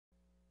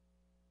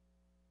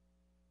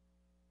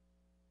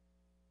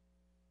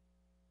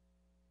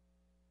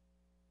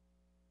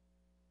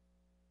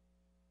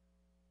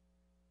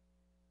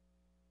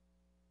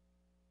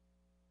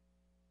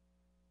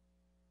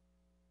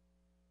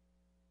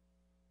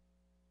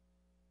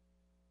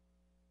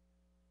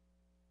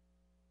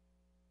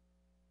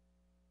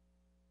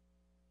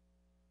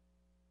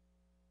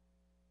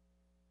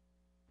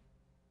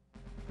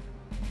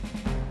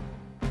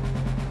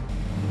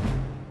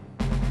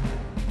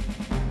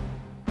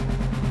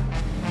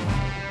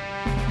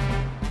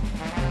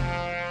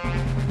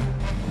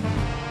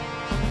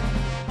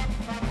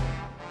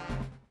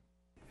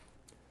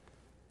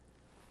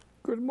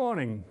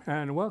morning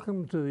and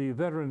welcome to the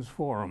Veterans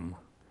Forum.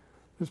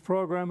 This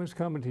program is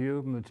coming to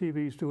you from the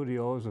TV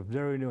studios of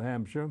Derry, New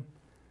Hampshire.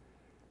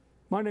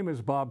 My name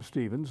is Bob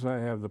Stevens. I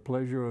have the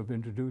pleasure of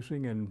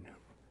introducing and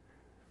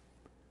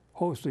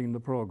hosting the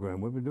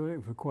program. We've been doing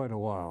it for quite a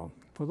while.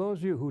 For those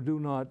of you who do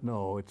not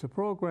know, it's a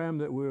program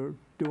that we're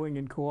doing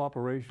in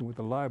cooperation with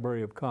the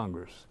Library of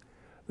Congress.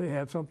 They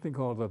have something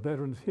called the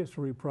Veterans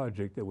History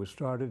Project that was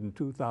started in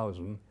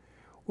 2000,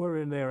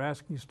 wherein they're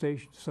asking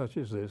stations such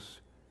as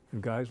this,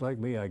 and guys like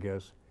me, I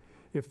guess,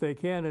 if they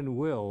can and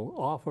will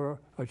offer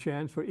a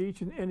chance for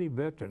each and any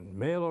veteran,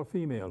 male or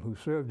female, who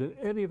served in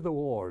any of the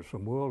wars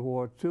from World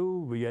War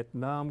II,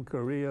 Vietnam,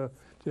 Korea,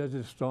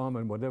 Desert Storm,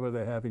 and whatever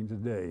they're having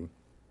today,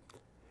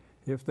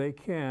 if they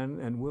can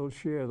and will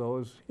share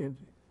those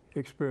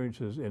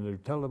experiences in a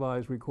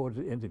televised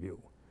recorded interview.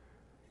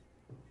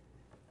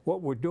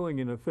 What we're doing,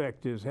 in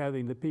effect, is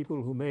having the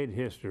people who made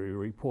history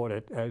report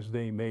it as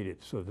they made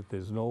it, so that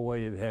there's no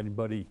way of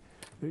anybody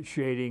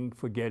shading,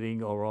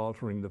 forgetting, or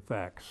altering the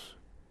facts.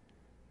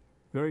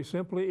 Very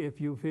simply,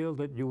 if you feel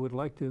that you would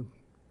like to,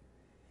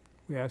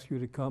 we ask you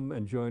to come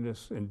and join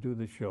us and do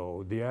the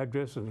show. The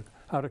address and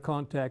how to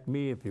contact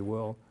me, if you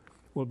will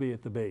be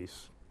at the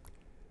base.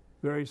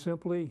 Very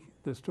simply,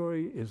 the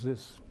story is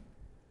this.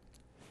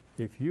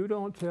 If you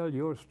don't tell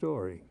your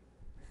story,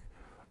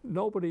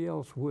 nobody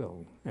else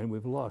will, and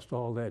we've lost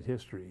all that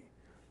history.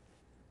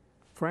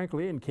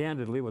 Frankly and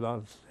candidly,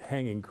 without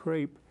hanging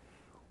crepe,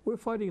 we're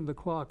fighting the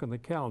clock on the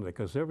calendar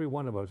because every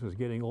one of us is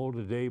getting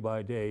older day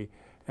by day,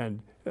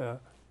 and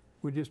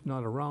we're just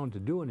not around to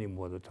do any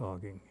more of the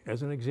talking.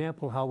 As an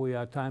example how we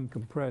are time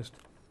compressed,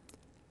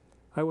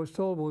 I was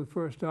told when we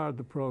first started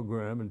the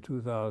program in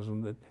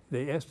 2000 that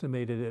they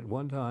estimated at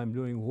one time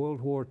during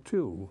World War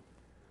II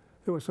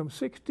there were some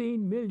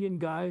 16 million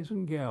guys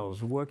and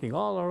gals working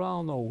all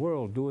around the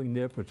world doing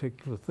their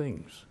particular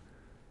things.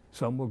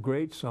 Some were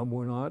great, some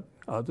were not,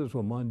 others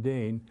were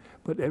mundane,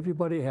 but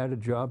everybody had a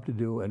job to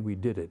do and we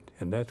did it.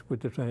 And that's what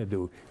they're trying to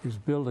do, is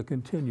build a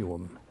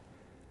continuum.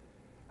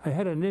 I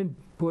had an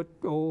input,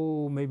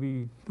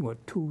 maybe,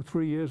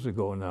 2-3 years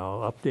ago now,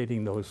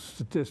 updating those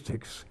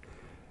statistics.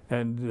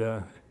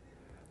 And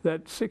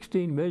that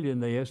 16 million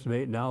they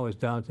estimate now is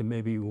down to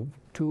maybe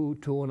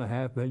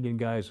 2.5 million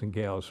guys and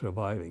gals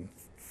surviving.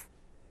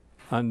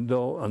 And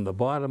on the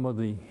bottom of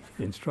the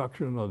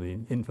instruction or the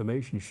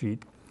information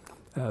sheet,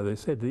 they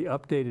said the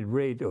updated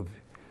rate of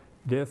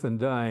death and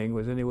dying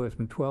was anywhere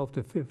from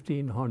 1,200 to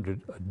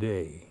 1,500 a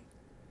day,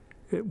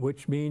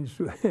 which means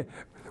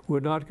we're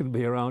not going to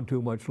be around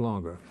too much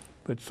longer.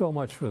 But so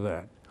much for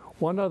that.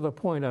 One other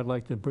point I'd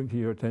like to bring to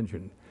your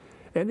attention.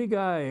 Any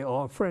guy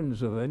or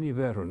friends of any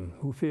veteran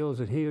who feels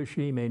that he or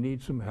she may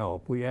need some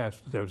help, we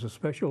ask that there's a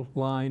special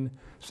line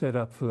set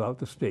up throughout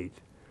the state.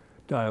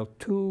 Dial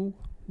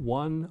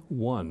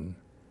 211,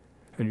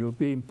 and you'll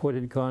be put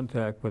in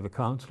contact with a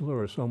counselor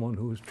or someone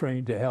who's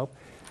trained to help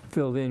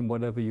fill in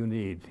whatever you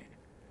need.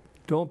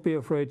 Don't be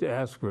afraid to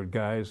ask for it,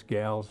 guys,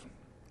 gals.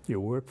 You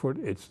work for it,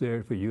 it's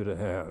there for you to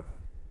have.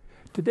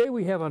 Today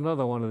we have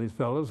another one of these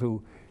fellows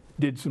who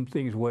did some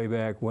things way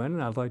back when,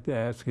 and I'd like to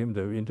ask him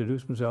to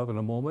introduce himself in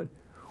a moment.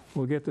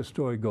 We'll get the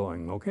story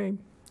going, okay?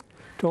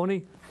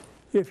 Tony,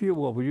 if you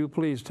will you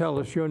please tell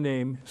us your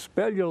name,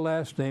 spell your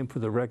last name for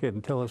the record,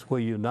 and tell us where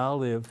you now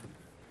live.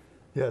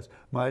 Yes,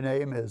 my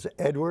name is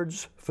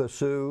Edwards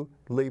Fasu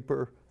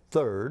Leiper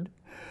III,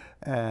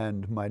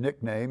 and my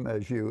nickname,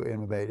 as you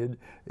intimated,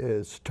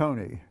 is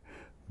Tony,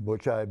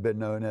 which I've been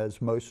known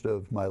as most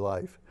of my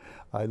life.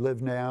 I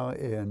live now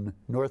in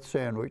North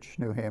Sandwich,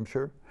 New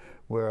Hampshire,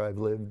 where I've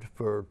lived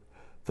for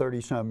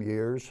 30-some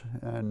years,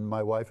 and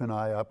my wife and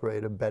I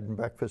operate a bed and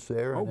breakfast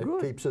there, and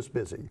it keeps us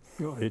busy.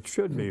 It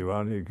should be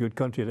around a good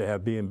country to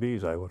have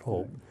B&Bs, I would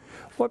hope.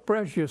 What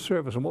branch of your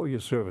service, and what were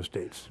your service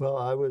dates? Well,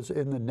 I was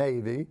in the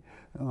Navy.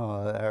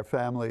 Our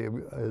family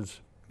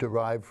is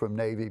derived from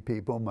Navy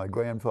people. My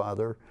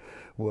grandfather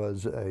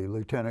was a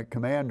lieutenant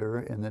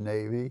commander in the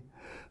Navy.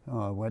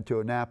 Went to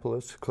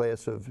Annapolis,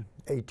 class of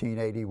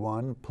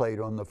 1881, played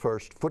on the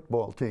first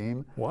football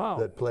team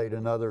that played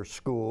another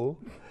school.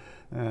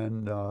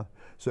 And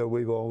so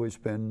we've always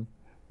been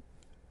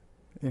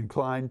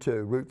inclined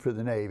to root for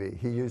the Navy.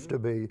 He used to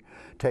be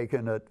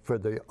taken for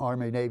the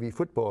Army-Navy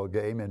football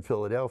game in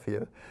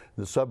Philadelphia,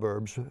 the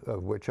suburbs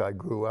of which I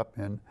grew up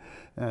in,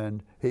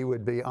 and he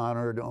would be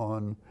honored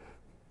on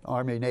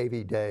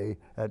Army-Navy Day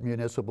at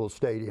Municipal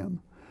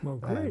Stadium. Well,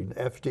 great. And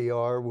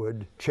FDR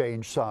would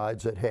change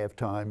sides at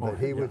halftime, but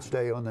he would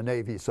stay on the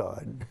Navy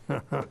side.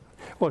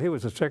 Well, he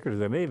was the Secretary of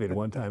the Navy at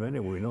one time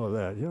anyway, we know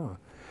that, yeah.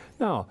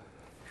 Now,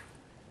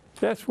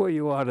 that's where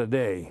you are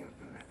today.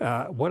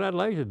 What I'd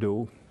like to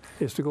do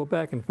is to go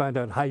back and find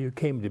out how you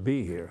came to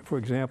be here. For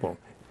example,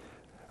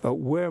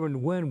 where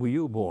and when were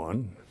you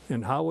born,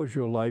 and how was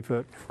your life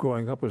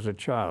growing up as a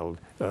child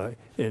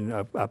in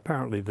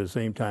apparently the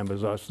same time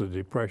as us, the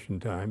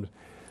Depression times,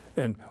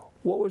 and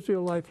what was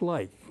your life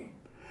like?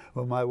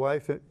 Well, my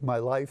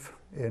life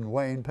in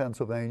Wayne,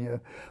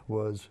 Pennsylvania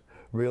was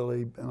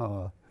really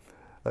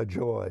a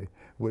joy.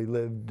 We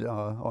lived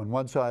on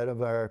one side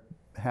of our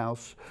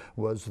house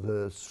was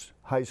the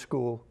high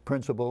school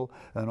principal,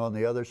 and on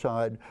the other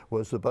side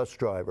was the bus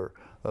driver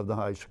of the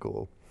high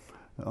school.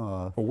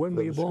 When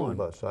were you school born?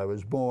 Bus. I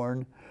was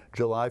born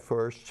July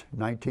 1st,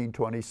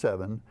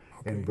 1927,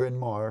 in Bryn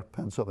Mawr,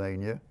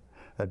 Pennsylvania,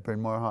 at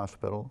Bryn Mawr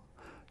Hospital.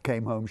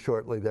 Came home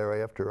shortly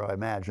thereafter, I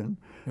imagine.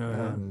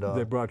 And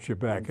they brought you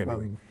back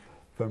anyway.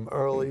 From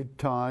early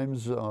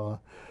times,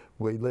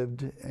 we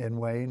lived in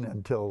Wayne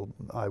until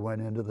I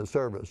went into the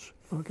service.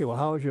 Okay, well,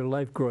 how was your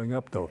life growing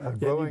up, though?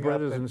 Growing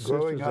brothers and sisters,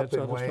 growing that up in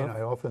sort of Wayne, stuff?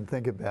 I often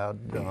think about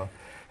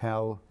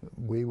how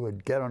we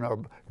would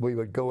we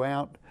would go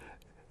out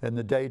in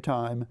the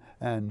daytime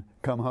and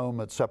come home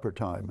at supper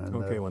time. And,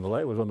 Okay, when the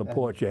light was on the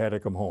porch, you had to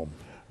come home.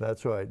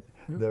 That's right.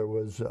 There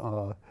was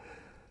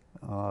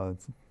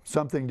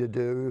something to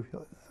do,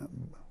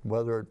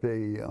 whether it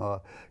be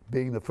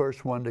being the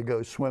first one to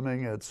go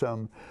swimming at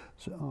some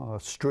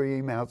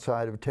stream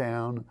outside of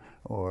town,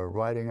 or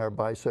riding our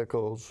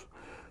bicycles,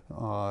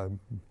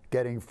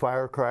 getting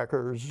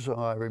firecrackers.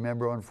 I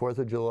remember on 4th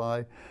of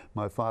July,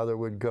 my father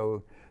would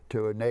go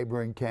to a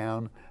neighboring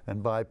town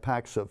and buy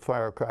packs of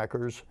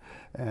firecrackers,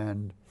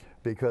 and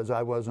because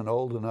I wasn't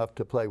old enough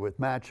to play with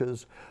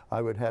matches,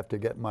 I would have to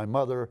get my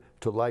mother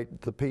to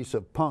light the piece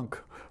of punk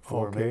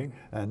for me,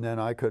 and then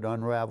I could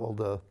unravel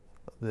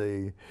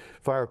the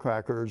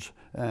firecrackers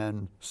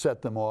and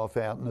set them off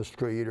out in the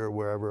street or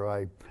wherever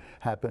I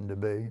happened to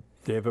be.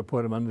 Did you ever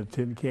put them under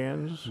tin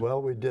cans?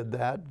 Well, we did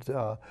that,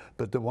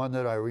 but the one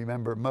that I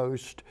remember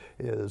most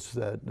is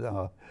that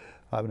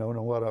I don't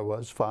know what I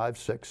was, 5,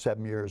 6,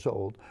 7 years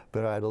old,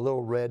 but I had a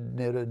little red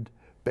knitted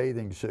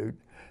bathing suit,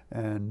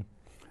 and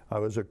I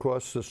was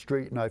across the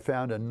street and I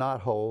found a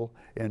knothole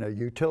in a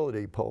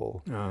utility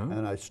pole,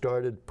 and I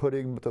started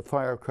putting the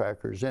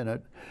firecrackers in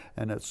it,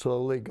 and it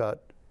slowly got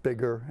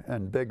bigger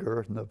and bigger,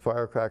 and the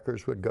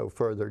firecrackers would go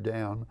further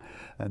down.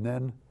 And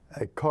then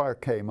a car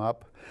came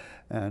up,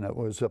 and it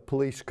was a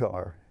police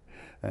car,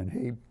 and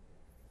he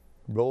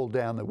rolled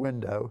down the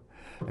window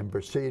and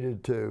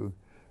proceeded to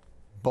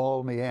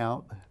bawl me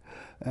out,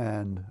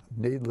 and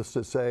needless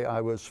to say,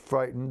 I was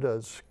frightened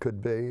as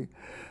could be,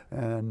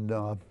 and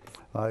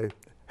I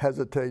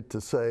hesitate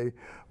to say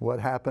what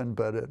happened,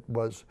 but it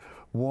was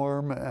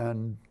warm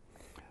and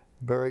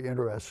very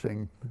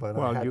interesting. But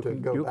Well, I had to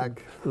go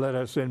back. Let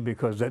us in,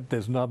 because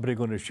there's nobody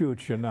going to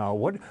shoot you now.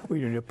 What were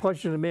you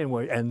punching them in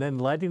and then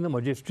lighting them,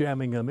 or just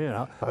jamming them in?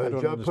 I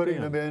was just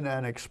putting them in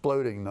and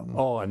exploding them.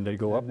 Oh, and they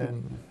go up.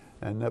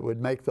 And that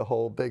would make the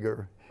hole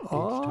bigger each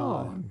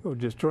time. Oh,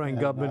 destroying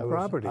government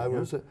property. I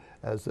was,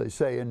 as they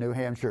say in New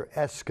Hampshire,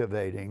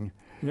 excavating.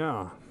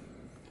 Yeah.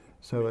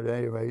 So at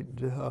any rate,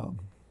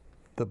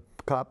 the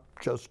cop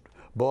just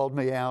bawled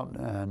me out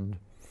and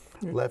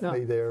left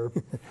me there.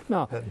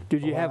 Now,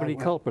 did you have any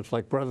culprits,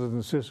 like brothers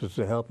and sisters,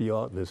 to help you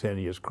out in this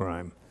heinous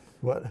crime?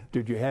 What?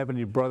 Did you have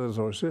any brothers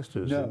or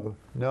sisters? No,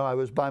 no, I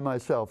was by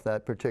myself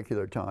that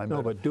particular time.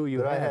 No, but do you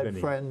have I had any?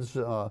 friends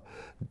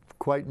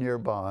quite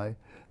nearby.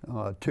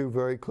 2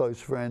 very close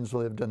friends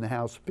lived in the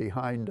house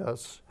behind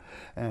us,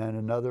 and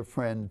another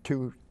friend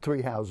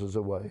 3 houses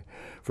away,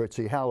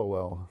 Fritzie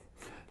Hallowell,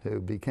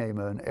 who became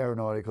an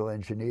aeronautical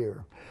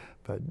engineer.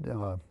 But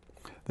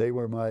they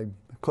were my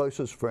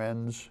closest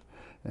friends,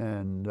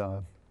 and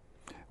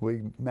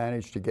we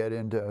managed to get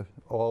into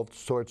all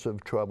sorts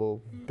of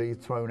trouble, be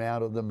thrown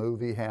out of the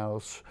movie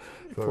house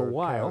for a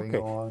while. carrying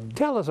on.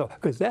 Tell us,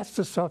 because that's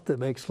the stuff that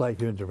makes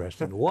life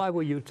interesting. Why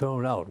were you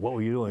thrown out? What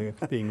were you doing?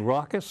 Being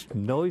raucous,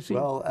 noisy?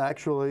 Well,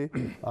 actually,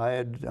 I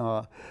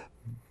had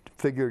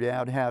figured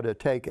out how to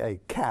take a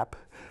cap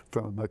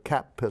from a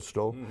cap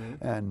pistol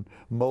and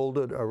mold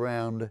it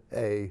around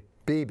a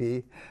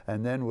BB,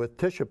 and then with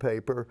tissue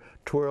paper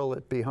twirl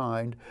it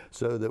behind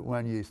so that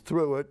when you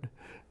threw it,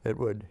 it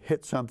would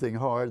hit something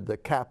hard, the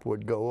cap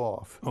would go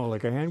off. Oh,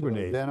 like a hand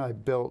grenade. Then I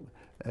built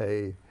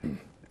a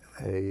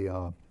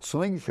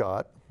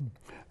slingshot,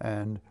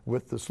 and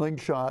with the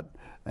slingshot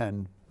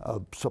and a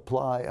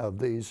supply of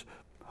these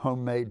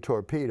homemade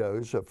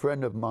torpedoes, a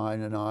friend of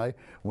mine and I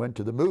went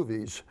to the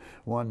movies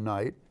one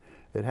night.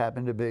 It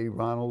happened to be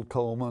Ronald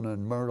Colman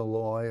and Myrna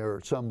Loy,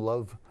 or some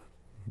love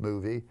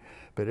movie,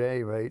 but at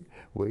any rate,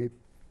 we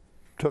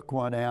took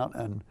one out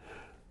and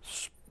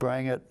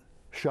sprang it,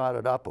 shot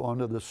it up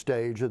onto the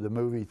stage of the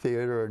movie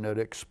theater, and it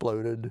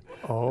exploded.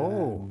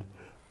 Oh. And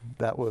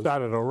that was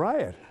started a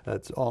riot.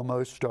 That's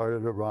almost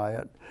started a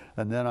riot.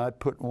 And then I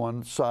put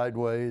one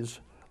sideways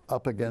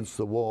up against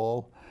the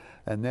wall,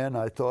 and then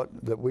I thought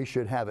that we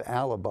should have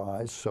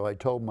alibis, so I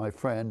told my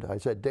friend, I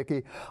said,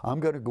 Dickie, I'm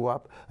going to go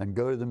up and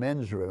go to the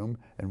men's room,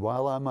 and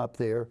while I'm up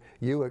there,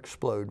 you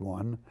explode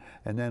one,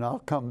 and then I'll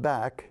come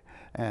back,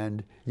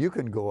 and you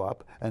can go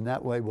up, and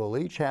that way we'll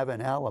each have an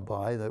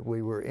alibi that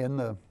we were in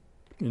the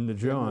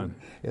John.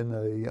 In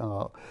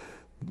the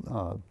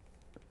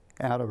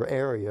outer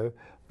area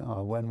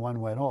when one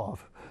went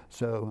off.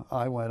 So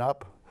I went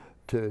up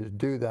to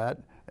do that,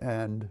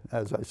 and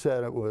as I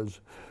said, it was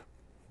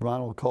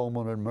Ronald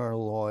Colman and Myrna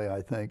Loy,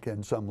 I think,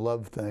 and some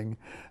love thing,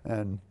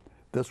 and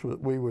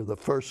we were the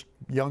first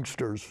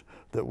youngsters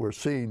that were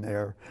seen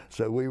there,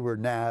 so we were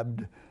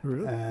nabbed.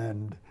 Really?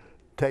 And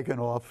taken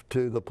off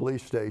to the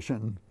police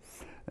station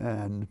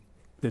and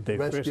Did they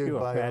frisk rescued you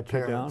or by our pat you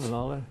down parents. and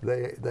all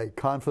that? They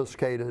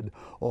confiscated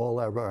all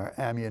of our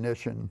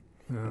ammunition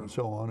and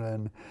so on.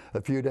 And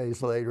a few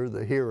days later,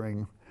 the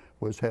hearing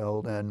was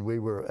held, and we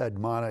were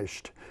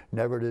admonished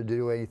never to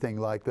do anything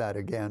like that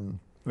again.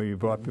 Were you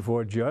brought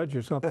before a judge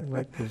or something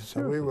like this?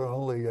 And we were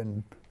only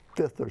in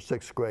 5th or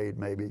 6th grade,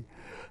 maybe,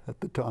 at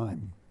the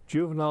time.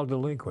 Juvenile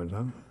delinquent,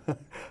 huh?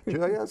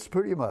 Yes,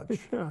 pretty much.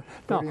 Yeah.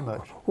 Pretty Now,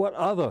 much. what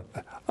other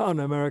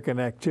un-American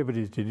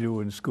activities did you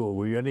do in school?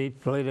 Were you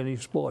played any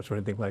sports or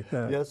anything like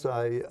that? Yes,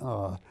 I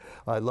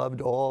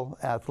loved all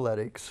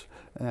athletics,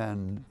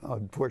 and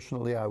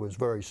unfortunately I was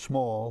very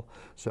small,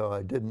 so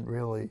I didn't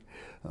really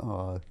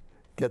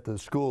get the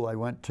school I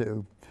went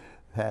to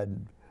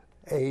had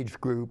age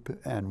group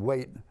and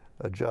weight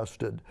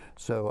adjusted.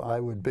 So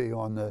I would be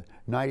on the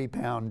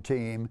 90-pound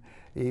team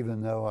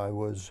even though I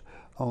was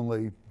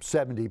only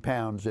 70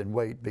 pounds in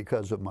weight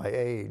because of my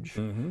age.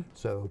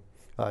 So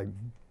I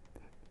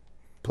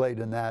played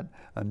in that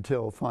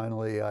until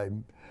finally I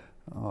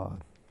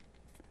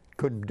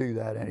couldn't do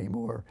that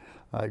anymore.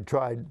 I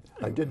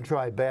did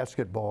try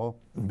basketball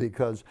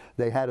because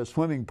they had a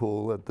swimming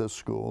pool at this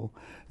school,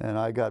 and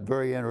I got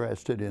very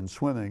interested in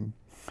swimming.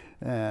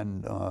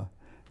 And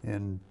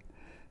in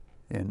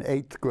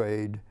 8th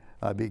grade,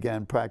 I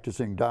began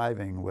practicing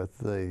diving with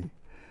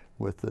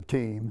the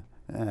team.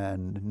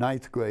 And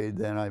 9th grade,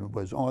 then I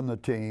was on the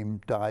team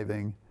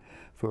diving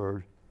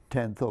for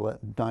 9th,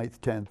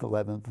 10th,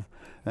 11th,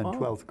 and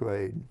 12th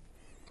grade.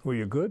 Were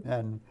you good?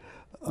 And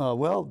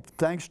well,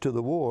 thanks to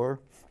the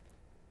war,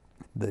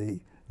 the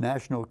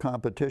national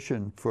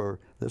competition for,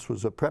 this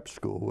was a prep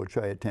school which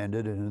I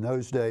attended, and in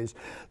those days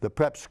the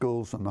prep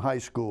schools and the high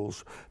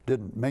schools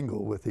didn't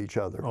mingle with each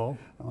other.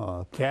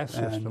 Caste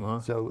system,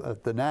 huh? So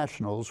at the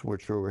nationals,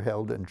 which were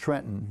held in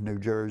Trenton, New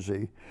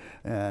Jersey,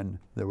 and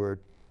there were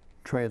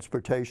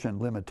transportation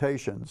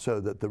limitations so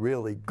that the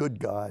really good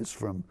guys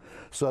from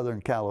Southern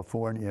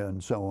California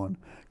and so on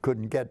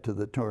couldn't get to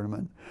the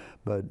tournament.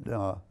 But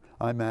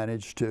I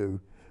managed to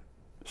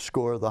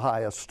score the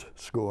highest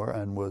score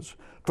and was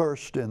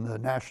first in the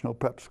National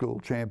Prep School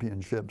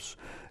Championships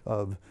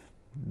of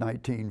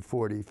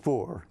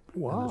 1944.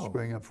 Wow. In the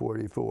spring of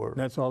 44.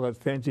 That's all that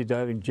fancy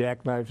diving,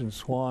 jackknives and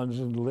swans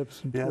and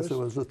lips and Yes, twists? it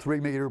was a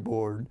 3-meter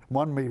board,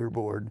 1-meter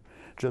board,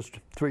 just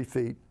 3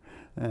 feet,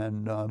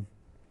 and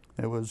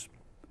it was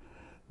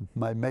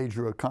my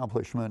major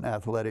accomplishment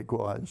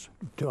athletic-wise.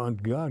 Darn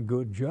God,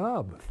 good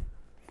job.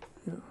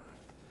 Yeah.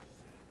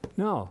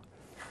 Now,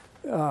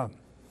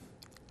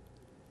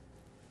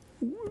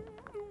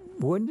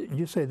 when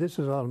you say this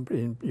is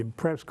in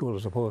prep school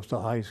as opposed to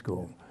high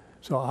school,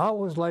 so how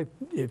was life,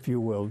 if you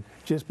will,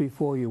 just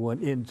before you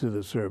went into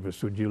the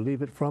service? Would you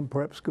leave it from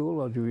prep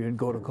school, or do you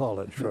go to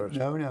college first?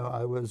 No,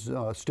 I was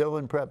still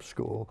in prep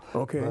school.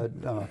 Okay.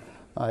 But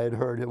I had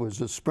heard it was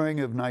the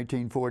spring of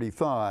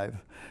 1945,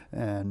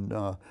 and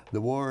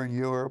the war in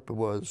Europe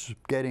was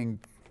getting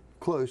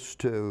close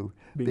to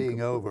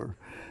being over.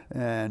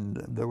 And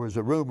there was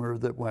a rumor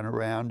that went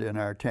around in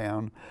our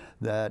town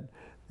that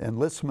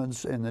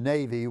enlistments in the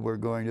Navy were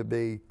going to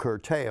be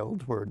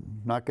curtailed. We're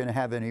not going to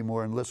have any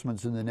more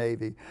enlistments in the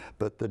Navy,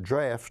 but the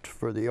draft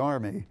for the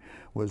Army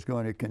was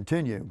going to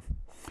continue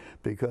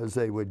because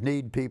they would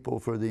need people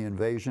for the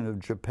invasion of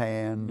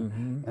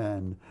Japan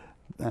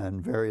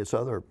and various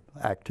other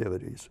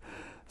activities.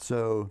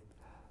 So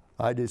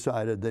I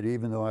decided that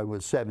even though I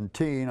was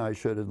 17, I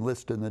should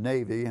enlist in the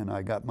Navy, and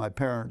I got my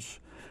parents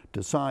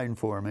to sign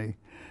for me.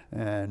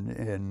 And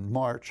in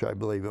March, I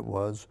believe it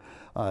was,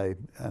 I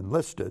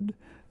enlisted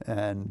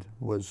and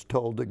was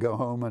told to go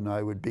home and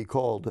I would be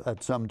called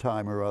at some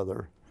time or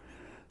other.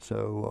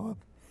 So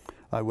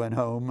I went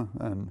home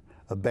and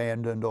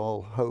abandoned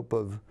all hope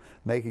of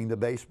making the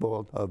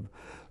baseball,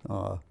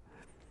 of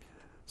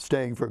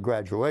staying for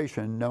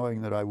graduation,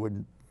 knowing that I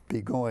wouldn't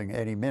be going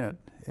any minute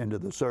into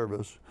the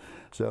service.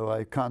 So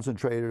I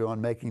concentrated on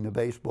making the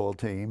baseball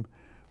team,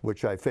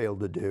 which I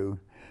failed to do.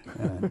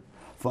 And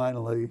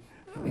finally,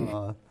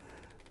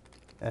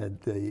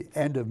 at the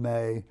end of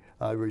May,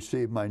 I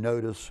received my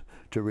notice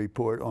to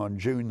report on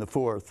June the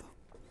 4th.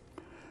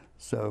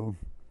 So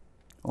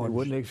They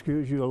wouldn't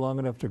excuse you long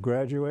enough to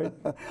graduate?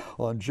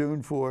 on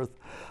June 4th,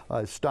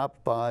 I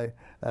stopped by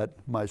at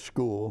my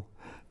school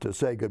to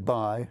say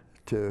goodbye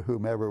to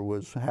whomever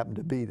happened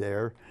to be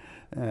there.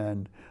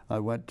 And I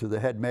went to the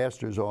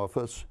headmaster's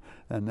office,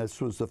 and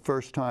this was the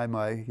first time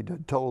I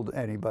had told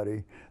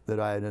anybody that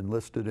I had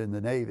enlisted in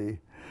the Navy.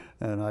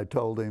 And I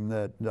told him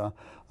that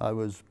I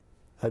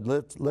had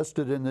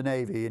enlisted in the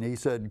Navy, and he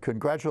said,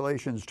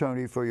 "Congratulations,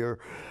 Tony, for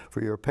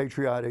your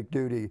patriotic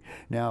duty.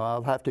 Now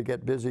I'll have to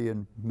get busy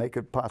and make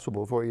it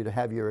possible for you to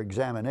have your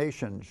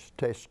examinations,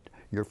 test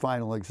your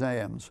final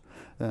exams."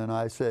 And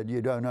I said,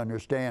 "You don't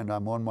understand.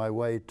 I'm on my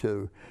way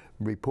to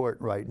report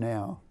right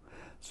now."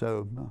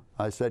 So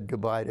I said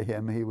goodbye to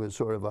him. He was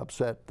sort of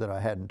upset that I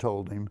hadn't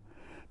told him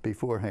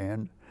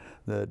beforehand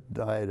that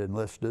I had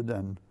enlisted,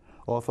 and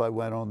off I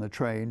went on the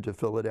train to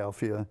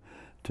Philadelphia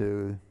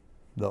to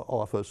the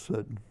office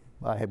that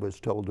I was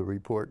told to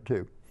report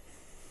to.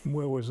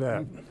 Where was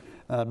that?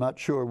 I'm not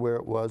sure where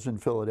it was in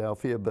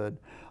Philadelphia, but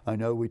I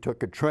know we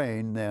took a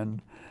train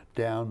then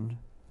down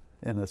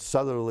in a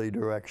southerly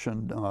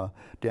direction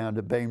down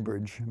to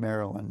Bainbridge,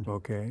 Maryland,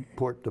 Okay.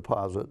 port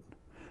deposit.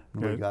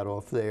 And we Good. got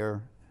off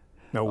there.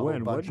 Now A whole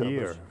when, what bunch of us.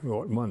 year,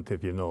 what month,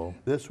 if you know?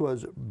 This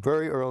was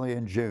very early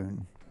in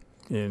June,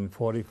 In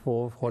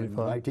 44, in 45?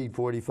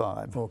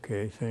 1945.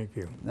 Okay, thank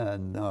you.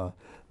 And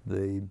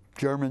the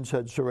Germans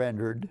had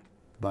surrendered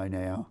by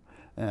now,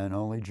 and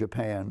only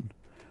Japan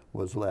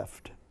was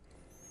left.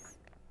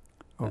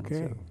 And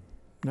Okay. so-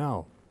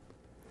 Now,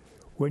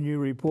 when you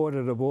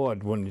reported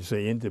aboard, when you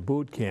say into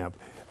boot camp,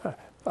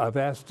 I've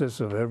asked this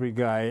of every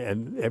guy,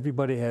 and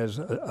everybody has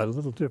a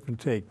little different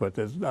take, but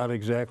there's not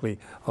exactly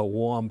a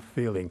warm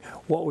feeling.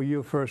 What were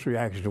your first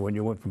reactions when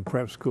you went from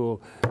prep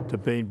school to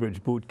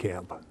Bainbridge boot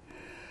camp?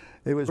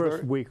 It was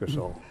First week or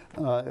so.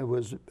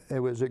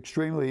 it was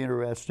extremely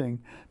interesting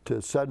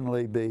to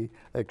suddenly be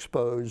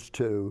exposed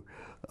to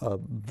a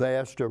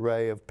vast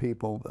array of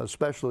people,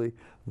 especially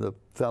the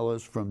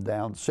fellows from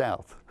down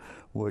south,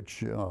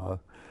 which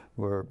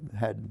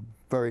had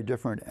very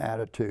different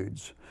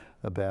attitudes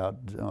about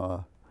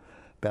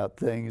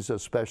things,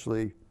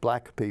 especially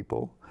black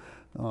people.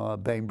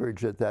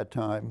 Bainbridge at that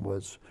time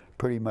was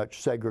pretty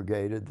much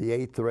segregated. The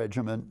 8th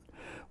Regiment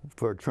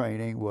for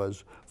training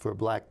was for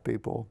black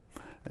people,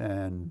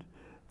 and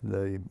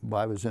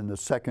I was in the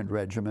 2nd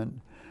Regiment,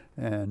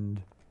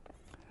 and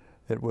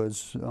it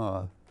was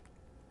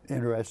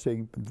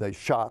interesting, the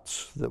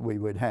shots that we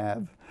would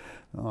have,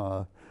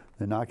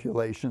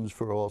 inoculations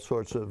for all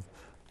sorts of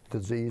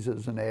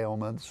diseases and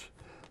ailments.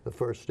 The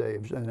first day,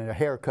 and then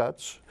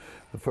haircuts.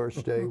 The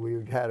first day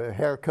we had a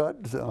haircut,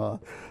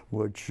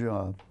 which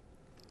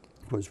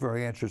was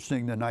very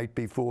interesting. The night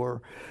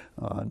before,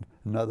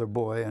 another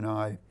boy and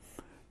I,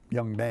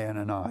 young man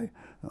and I,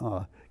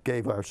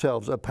 gave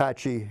ourselves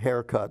Apache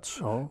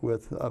haircuts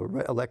with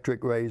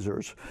electric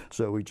razors.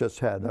 So we just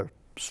had a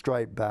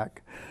stripe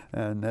back.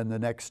 And then the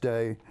next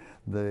day,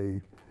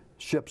 the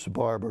ship's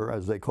barber,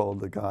 as they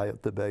called the guy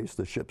at the base,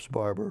 the ship's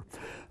barber,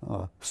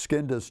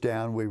 skinned us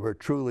down. We were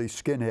truly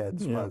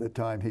skinheads by the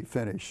time he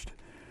finished.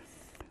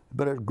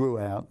 But it grew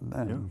out.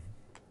 And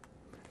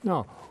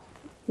Now,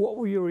 what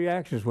were your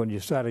reactions when you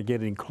started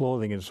getting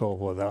clothing and so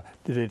forth?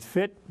 Did it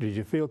fit? Did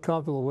you feel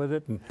comfortable with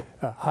it? And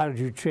how did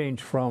you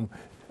change from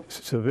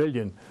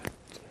civilian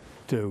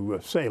to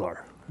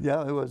sailor?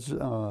 Yeah, it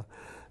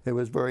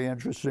was very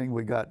interesting.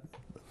 We got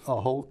a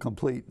whole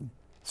complete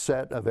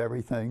set of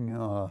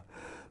everything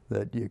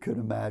that you could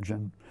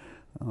imagine,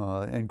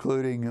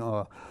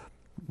 including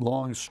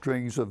long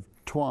strings of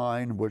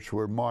twine, which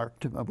were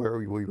marked where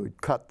we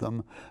would cut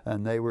them,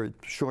 and they were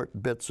short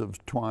bits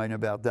of twine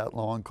about that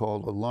long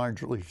called a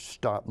laundry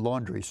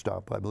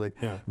stop, I believe.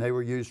 Yeah. They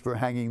were used for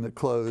hanging the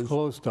clothes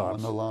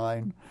on the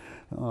line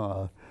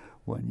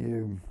when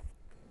you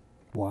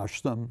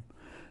wash them.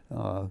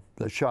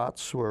 The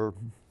shots were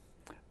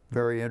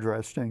very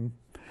interesting.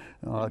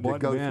 To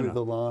go through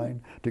the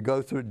line, to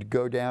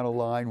go down a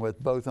line with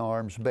both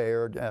arms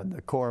bared and the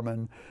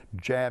corpsman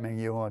jamming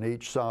you on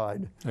each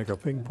side. Like a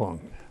ping pong.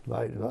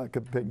 Like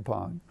a ping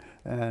pong.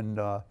 And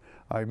I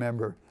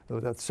remember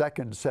the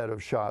second set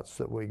of shots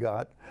that we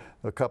got,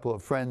 a couple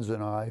of friends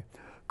and I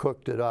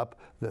cooked it up,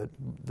 that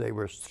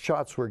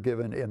shots were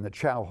given in the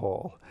chow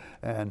hall,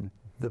 and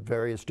the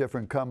various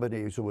different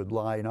companies would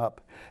line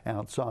up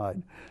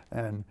outside.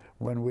 And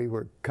when we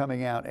were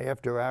coming out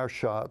after our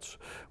shots,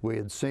 we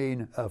had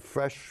seen a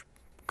fresh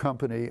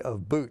company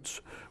of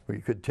boots. We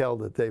could tell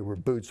that they were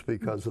boots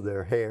because of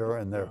their hair,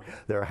 and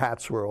their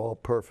hats were all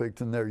perfect,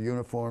 and their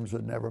uniforms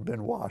had never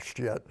been washed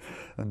yet,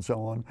 and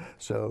so on.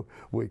 So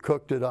we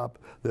cooked it up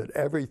that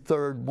every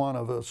third one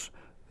of us,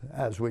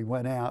 as we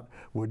went out,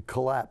 would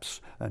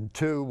collapse, and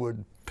two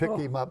would pick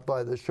him up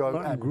by the shoulder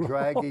and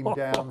drag him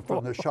down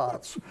from the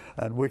shots.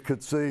 And we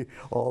could see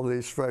all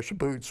these fresh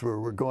boots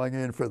were going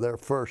in for their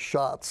first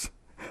shots.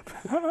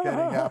 Getting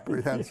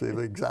apprehensive,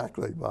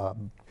 exactly,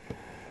 Bob.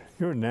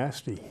 You're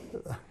nasty.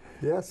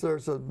 Yes,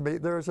 there's a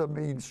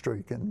mean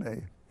streak in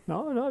me.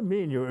 No, not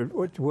mean. You're,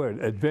 what's the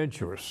word?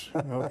 Adventurous.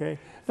 Okay.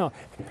 Now,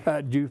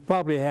 you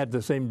probably had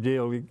the same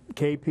deal.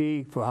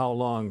 KP for how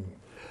long?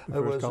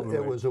 It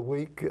was a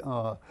week.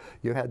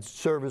 You had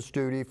service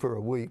duty for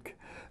a week,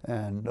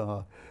 and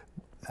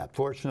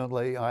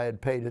fortunately, I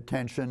had paid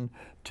attention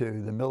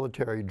to the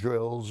military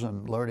drills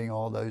and learning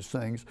all those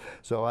things,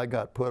 so I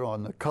got put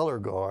on the color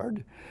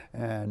guard,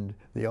 and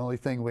the only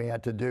thing we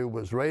had to do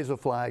was raise a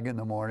flag in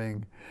the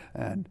morning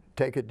and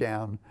take it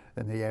down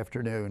in the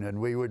afternoon, and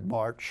we would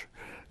march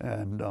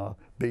and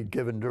be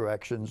given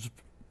directions,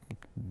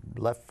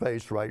 left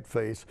face, right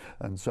face,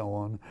 and so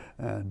on.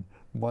 And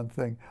one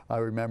thing I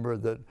remember,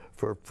 that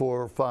for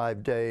 4 or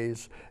 5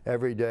 days,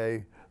 every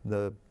day,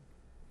 the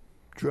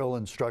drill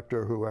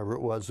instructor, whoever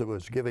it was that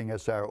was giving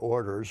us our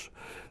orders,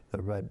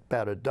 there were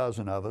about a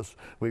dozen of us,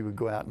 we would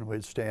go out and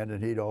we'd stand,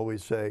 and he'd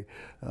always say,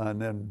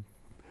 and then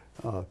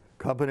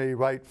company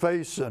right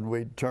face, and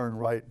we'd turn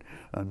right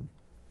and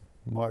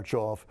march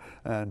off.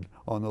 And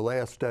on the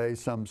last day,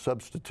 some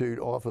substitute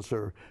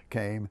officer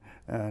came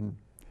and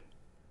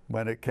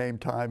when it came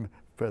time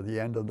for the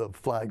end of the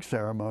flag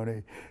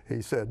ceremony,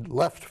 he said,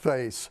 "Left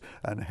face,"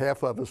 and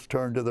half of us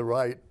turned to the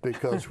right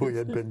because we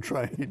had been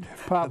trained.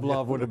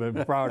 Pavlov would have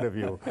been proud of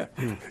you.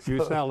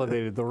 You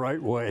salivated the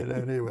right way. At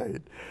any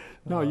rate.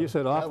 No, you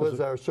said officer.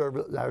 That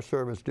was our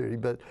service duty,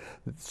 but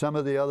some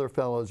of the other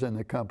fellows in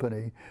the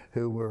company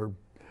who were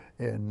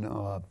in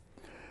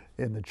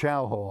the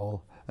chow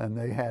hall, and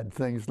they had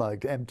things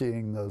like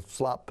emptying the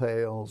slop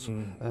pails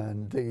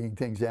and digging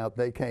things out.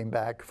 They came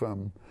back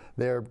from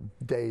their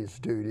day's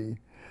duty,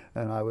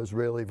 and I was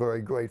really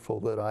very grateful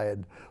that I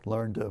had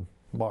learned to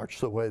march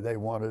the way they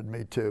wanted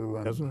me to.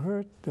 And doesn't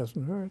hurt,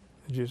 doesn't hurt.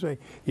 As you say,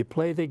 you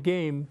play the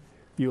game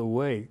your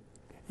way.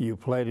 You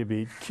play to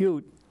be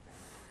cute,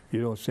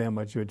 you don't stand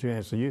much of a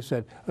chance. So you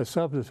said a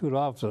substitute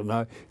officer.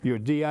 Now, your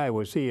DI,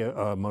 was he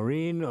a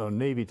Marine or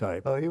Navy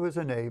type? Oh, he was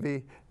a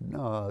Navy,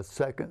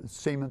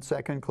 seaman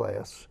second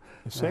class.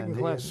 A second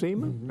class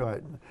seaman?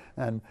 Right.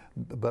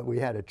 But we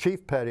had a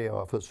chief petty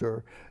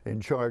officer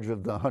in charge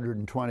of the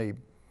 120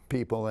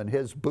 people, and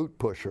his boot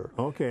pusher,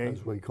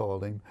 as we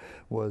called him,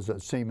 was a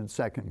seaman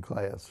second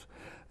class.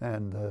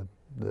 And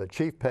the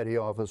chief petty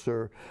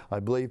officer,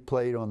 I believe,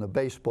 played on the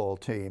baseball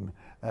team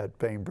at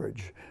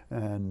Bainbridge.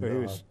 And he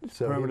was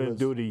permanent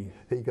duty.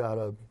 He got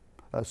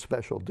a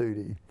special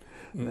duty.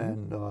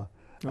 And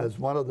as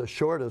one of the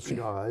shortest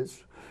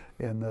guys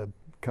in the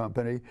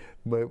company,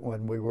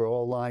 when we were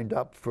all lined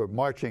up for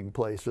marching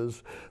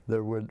places,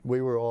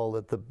 we were all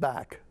at the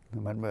back.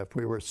 If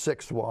we were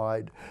 6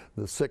 wide,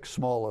 the 6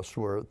 smallest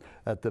were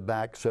at the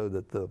back, so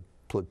that the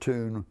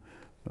platoon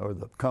or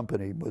the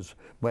company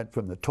went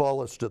from the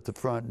tallest at the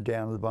front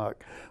down to the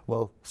back.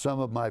 Well, some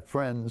of my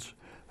friends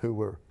who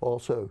were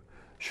also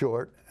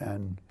short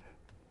and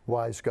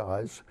wise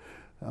guys,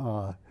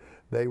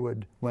 they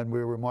would, when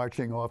we were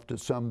marching off to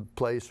some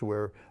place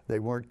where they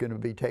weren't going to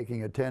be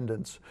taking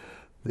attendance,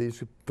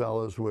 these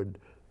fellows would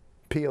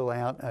peel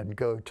out and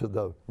go to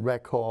the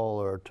rec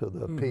hall or to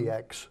the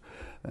PX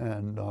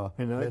and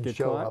then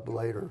show up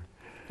later.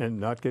 And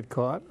not get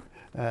caught?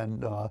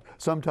 And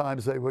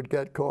sometimes they would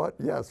get caught,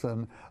 yes,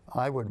 and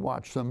I would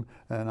watch them,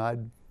 and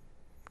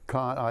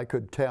I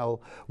could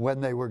tell when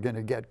they were going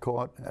to get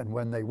caught and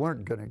when they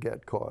weren't going to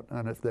get caught.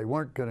 And if they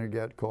weren't going to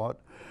get caught,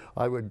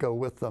 I would go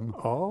with them,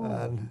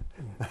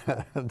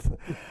 and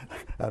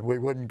we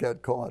wouldn't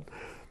get caught.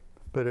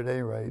 But at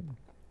any rate.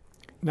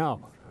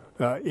 Now,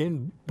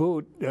 in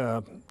boot,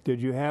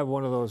 did you have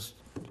one of those,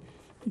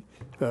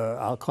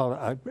 I'll call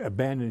it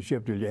abandoned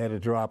ship, that you had to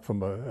drop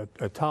from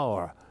a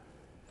tower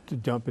to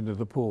jump into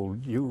the pool?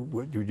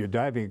 With your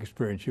diving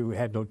experience, you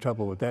had no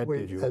trouble with that,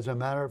 did you? As a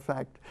matter of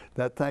fact,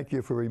 thank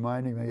you for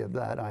reminding me of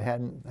that. I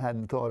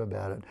hadn't thought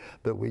about it,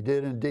 but we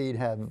did indeed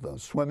have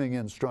swimming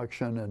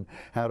instruction and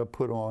how to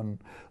put on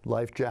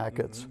life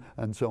jackets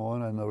and so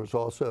on. And there was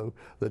also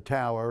the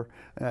tower,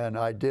 and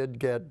I did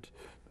get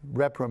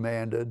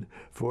reprimanded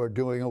for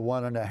doing a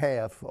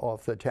 1.5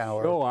 off the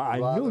tower. Oh, I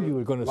knew you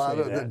were going to say that.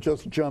 Rather than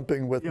just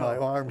jumping with my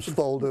arms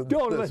folded.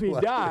 Don't let me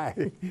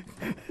die.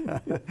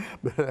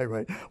 But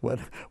anyway, when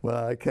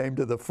I came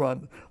to the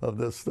front of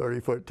this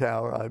 30-foot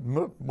tower,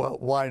 well,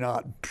 why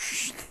not?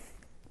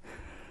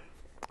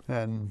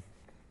 And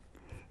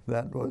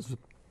that was,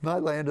 I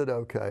landed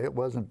okay. It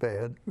wasn't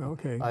bad.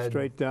 Okay,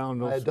 straight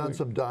down. I had done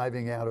some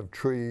diving out of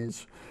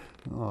trees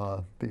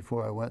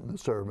before I went in the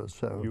service.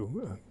 So.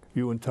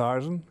 You and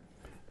Tarzan?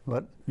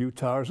 What? You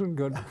Tarzan?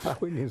 Good.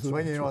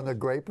 Swinging on the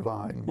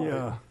grapevine.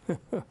 Yeah.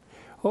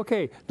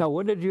 Okay, now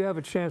when did you have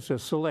a chance to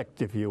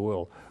select, if you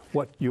will,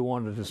 what you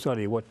wanted to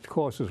study, what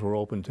courses were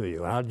open to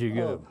you? How did you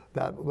go?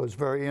 That was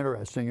very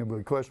interesting. And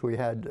of course, we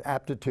had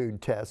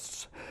aptitude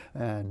tests,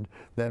 and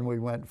then we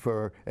went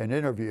for an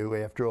interview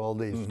after all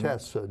these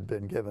tests had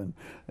been given.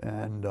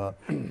 And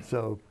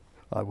so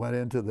I went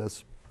into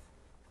this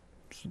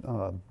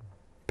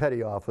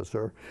petty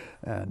officer,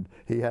 and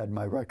he had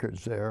my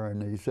records there,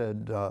 and he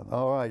said,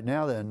 all right,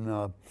 now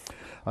then,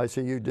 I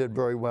see you did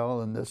very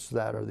well in this,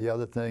 that, or the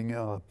other thing.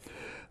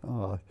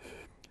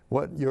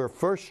 What your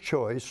first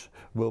choice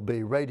will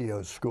be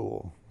radio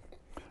school.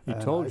 He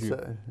told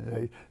you.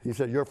 He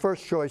said, your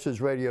first choice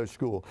is radio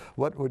school.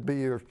 What would be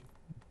your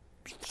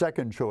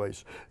second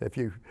choice if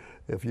you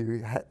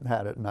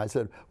had it? And I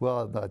said,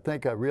 well, I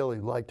think I really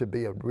like to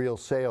be a real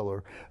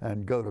sailor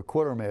and go to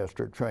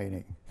quartermaster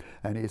training.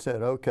 And he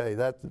said, okay,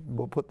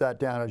 we'll put that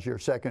down as your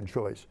second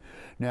choice.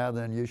 Now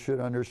then, you should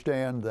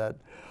understand that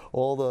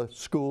all the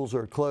schools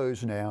are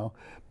closed now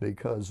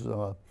because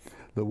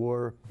the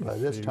war by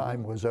this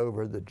time was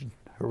over. The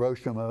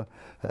Hiroshima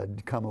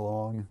had come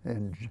along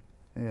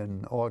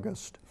in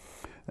August,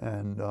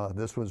 and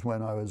this was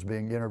when I was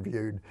being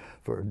interviewed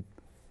for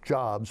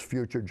jobs,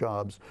 future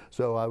jobs.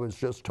 So I was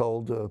just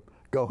told to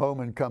go home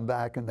and come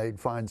back, and they'd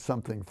find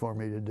something for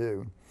me to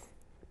do.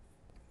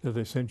 Did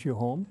they send you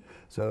home?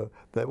 So,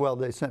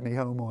 they sent me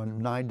home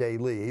on 9-day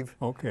leave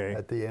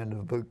at the end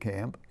of boot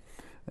camp.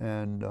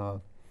 And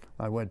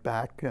I went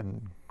back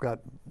and got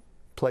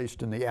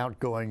placed in the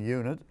outgoing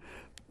unit,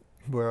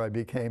 where I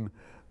became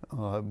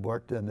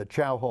worked in the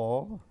chow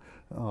hall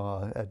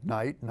at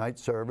night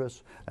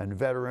service, and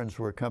veterans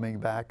were coming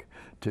back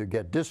to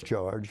get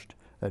discharged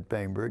at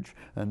Bainbridge,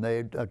 and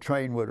a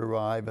train would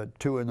arrive at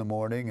 2 in the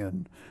morning,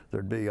 and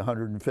there'd be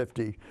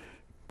 150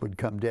 would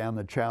come down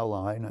the chow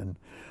line, and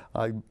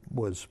I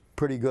was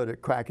pretty good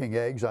at cracking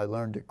eggs. I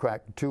learned to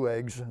crack 2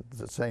 eggs,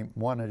 the same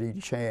one at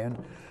each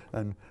hand,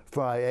 and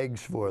fry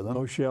eggs for them.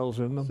 No shells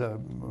in them.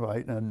 So,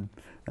 right, and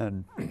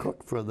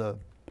cook for the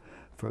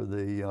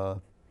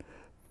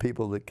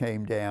people that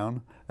came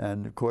down.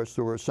 And of course,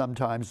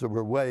 sometimes there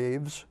were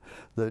waves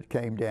that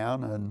came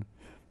down, and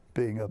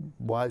being a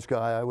wise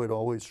guy, I would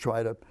always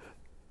try to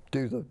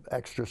do the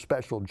extra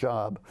special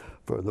job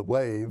for the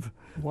wave.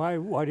 Why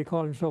do you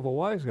call yourself a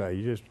wise guy?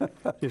 You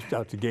just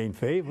out to gain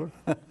favor.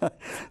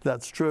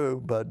 That's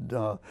true, but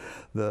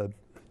the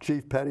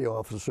chief petty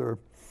officer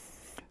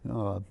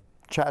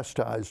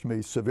chastised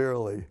me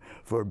severely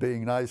for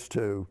being nice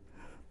to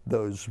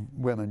those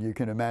women. You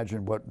can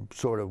imagine what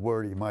sort of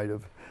word he might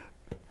have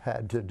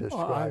had to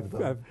describe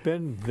them. I've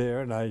been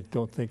there, and I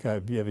don't think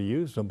I've ever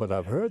used them, but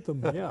I've heard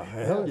them. Yeah,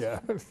 hell yeah.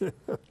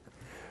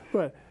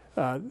 But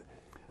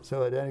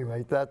so at any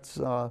rate, that's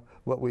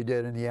what we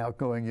did in the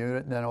outgoing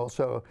unit. And then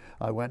also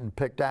I went and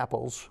picked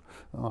apples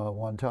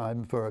one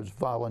time. I was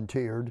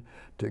volunteered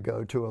to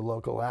go to a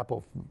local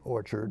apple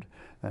orchard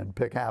and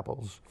pick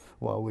apples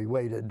while we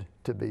waited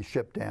to be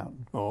shipped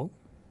down. Oh.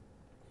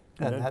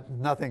 And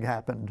nothing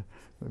happened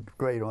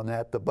great on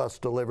that. The bus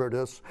delivered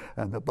us,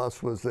 and the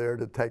bus was there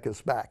to take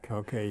us back.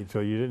 Okay, so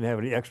you didn't have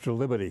any extra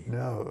liberty?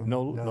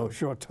 No.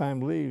 Short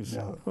time leaves?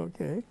 No.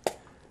 Okay.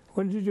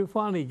 When did you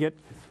finally get,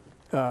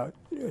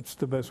 it's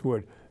the best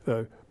word,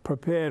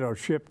 prepared or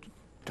shipped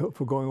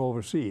for going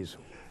overseas?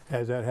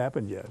 Has that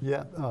happened yet?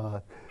 Yeah.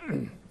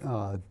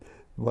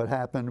 What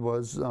happened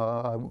was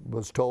I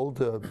was told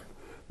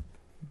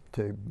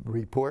to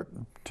report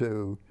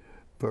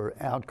for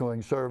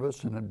outgoing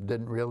service, and I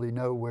didn't really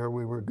know where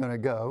we were going to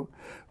go.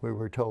 We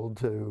were told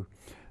to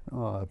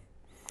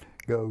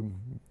go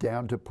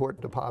down to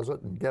Port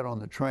Deposit and get on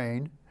the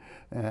train.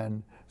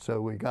 And so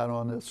we got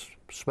on this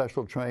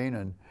special train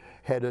and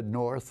headed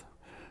north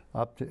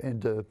up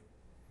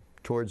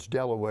towards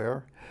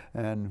Delaware,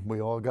 and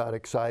we all got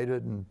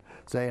excited and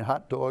saying,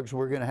 "Hot dogs,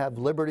 we're going to have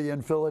liberty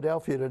in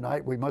Philadelphia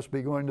tonight. We must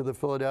be going to the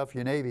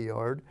Philadelphia Navy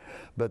Yard."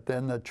 But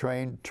then the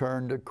train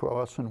turned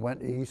across and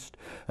went east,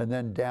 and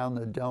then down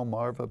the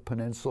Delmarva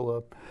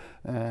Peninsula,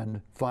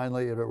 and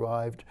finally it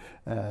arrived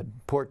at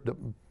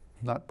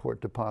not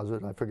Port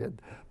Deposit, I forget,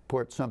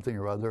 Port something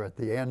or other, at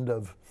the end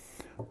of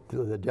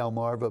the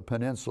Delmarva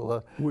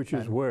Peninsula. Which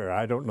is where?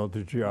 I don't know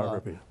the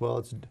geography. Well,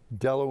 it's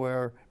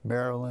Delaware,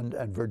 Maryland,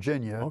 and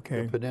Virginia.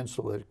 Okay. The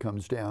peninsula that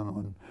comes down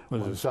on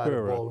There's one a side of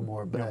spur.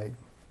 Baltimore Bay.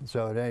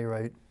 So at any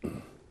rate,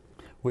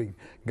 we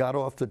got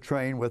off the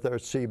train with our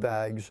sea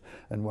bags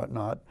and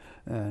whatnot,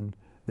 and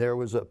there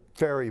was a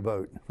ferry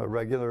boat, a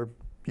regular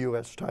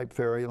U.S. type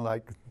ferry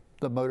like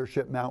the motor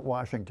ship Mount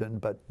Washington,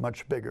 but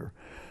much bigger.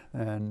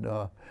 And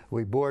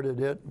we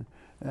boarded it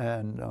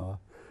and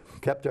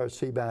kept our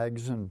sea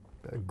bags and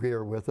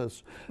gear with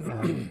us,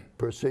 and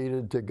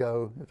proceeded to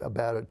go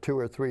about a 2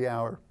 or 3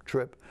 hour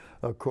trip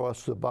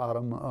across the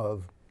bottom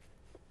of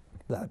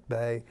that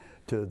bay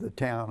to the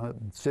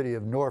city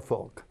of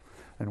Norfolk,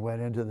 and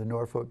went into the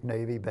Norfolk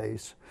Navy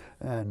base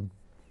and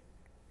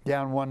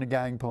down one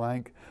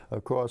gangplank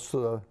across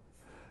the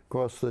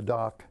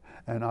dock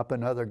and up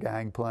another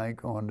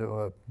gangplank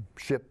onto a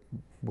ship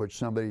which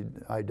somebody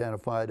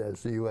identified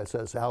as the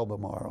USS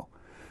Albemarle.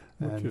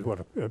 Which is what,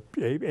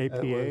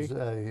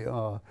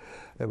 APA?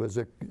 It was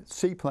a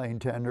seaplane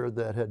tender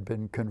that had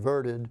been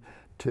converted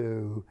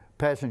to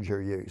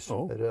passenger use.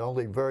 Oh. It had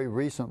only very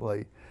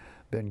recently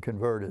been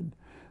converted.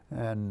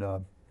 And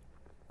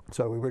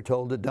so we were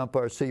told to dump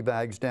our sea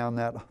bags down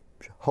that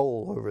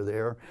hole over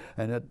there,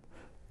 and it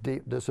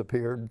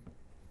disappeared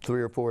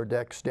 3 or 4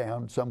 decks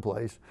down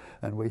someplace,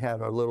 and we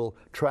had our little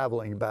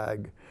traveling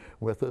bag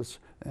with us.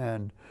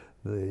 And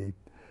the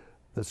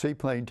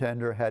seaplane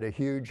tender had a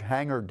huge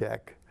hangar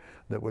deck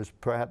that was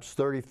perhaps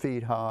 30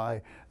 feet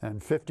high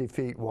and 50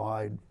 feet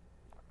wide,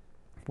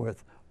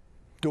 with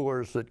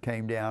doors that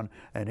came down,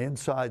 and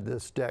inside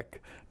this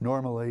deck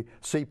normally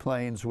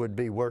seaplanes would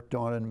be worked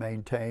on and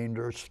maintained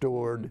or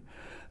stored,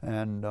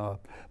 and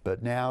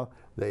but now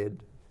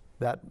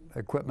that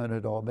equipment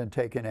had all been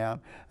taken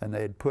out, and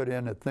they had put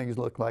in things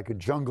looked like a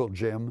jungle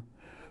gym,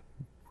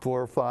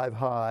 4 or 5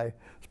 high,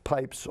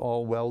 pipes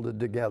all welded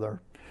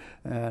together,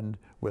 and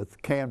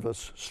with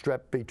canvas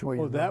strapped between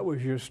them. That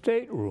was your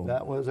stateroom.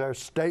 That was our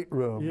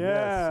stateroom.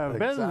 Yeah, yes,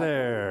 been exactly.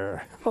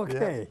 there.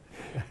 Okay,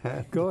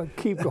 go ahead,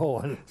 keep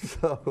going.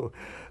 So,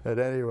 at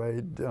any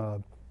rate,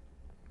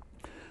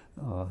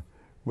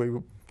 we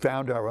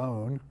found our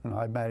own, and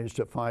I managed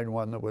to find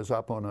one that was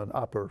up on an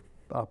upper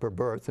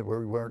berth, and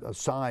we weren't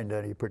assigned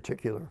any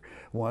particular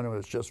one. It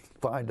was just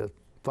find a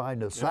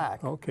sack.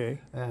 Yeah, okay.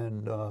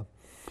 And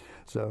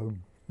so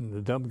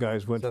the dumb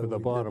guys went for the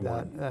bottom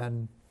one.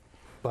 And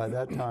by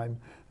that time,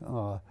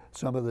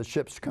 some of the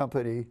ship's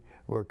company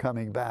were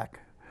coming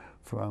back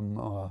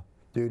from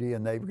duty,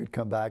 and they would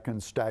come back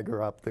and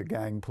stagger up the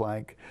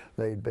gangplank.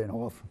 They'd been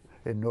off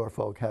in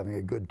Norfolk having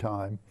a good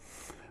time.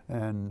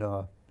 And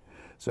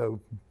so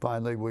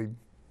finally we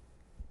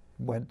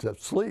went to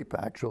sleep,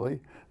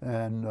 actually,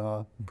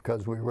 and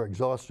because we were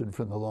exhausted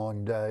from the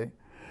long day.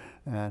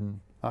 And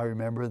I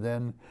remember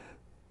then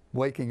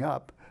waking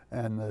up,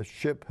 and the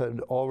ship had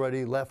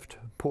already left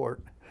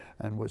port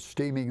and was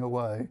steaming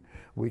away.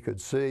 We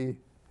could see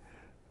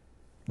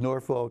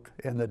Norfolk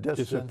in the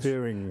distance,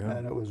 disappearing, huh?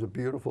 and it was a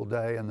beautiful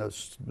day, and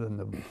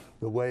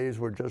the waves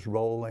were just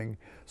rolling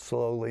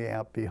slowly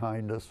out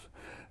behind us.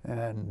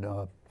 And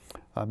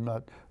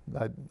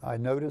I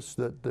noticed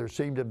that there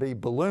seemed to be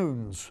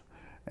balloons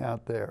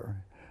out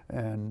there,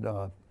 and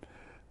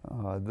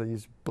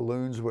these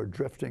balloons were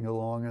drifting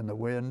along in the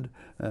wind,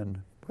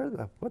 and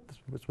what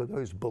were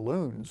those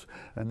balloons?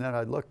 And then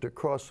I looked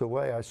across the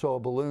way. I saw a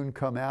balloon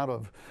come out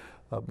of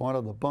one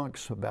of the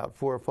bunks about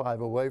 4 or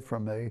 5 away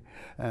from me,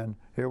 and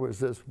here was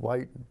this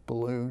white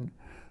balloon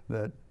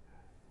that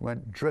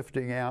went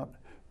drifting out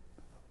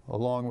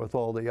along with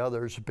all the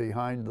others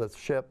behind the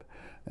ship.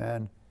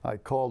 And I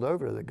called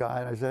over to the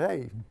guy and I said,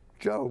 "Hey,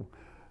 Joe,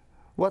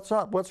 what's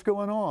up? What's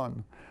going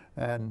on?"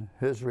 And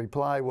his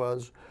reply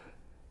was,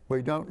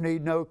 "We don't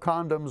need no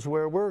condoms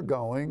where we're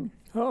going."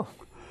 Oh,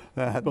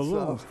 and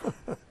balloons.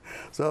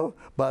 So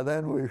by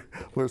then we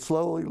were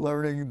slowly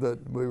learning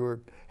that we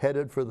were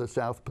headed for the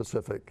South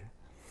Pacific.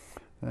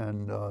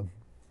 And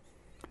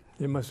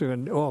you must have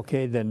gone, oh,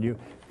 okay, then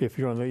if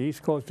you're on the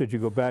East Coast, did you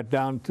go back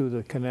down to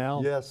the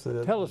canal? yes.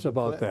 Tell us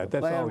about that. The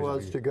That's plan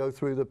always was to go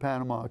through the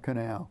Panama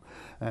Canal.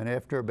 And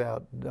after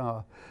about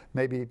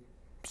maybe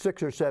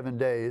 6 or 7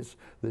 days,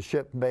 the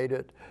ship made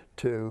it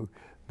to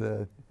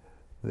the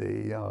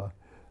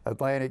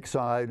Atlantic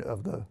side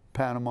of the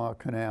Panama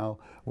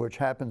Canal, which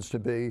happens to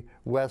be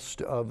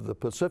west of the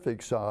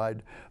Pacific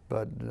side,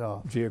 but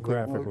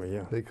geographically,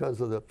 yeah,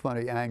 because of the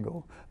funny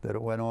angle that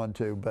it went on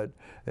to. But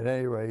at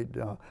any rate,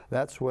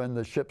 that's when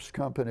the ship's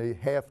company,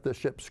 half the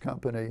ship's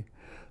company,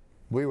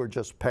 we were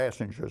just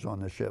passengers on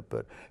the ship,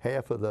 but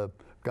half of the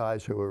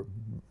guys who were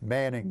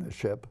manning the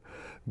ship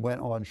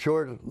went on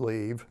shore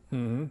leave,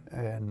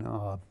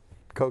 and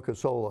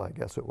Coca-Cola, I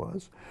guess it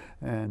was,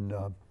 and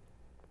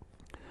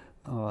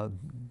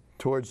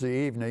towards the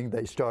evening,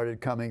 they started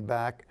coming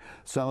back.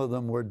 Some of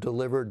them were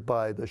delivered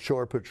by the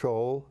shore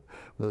patrol.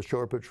 The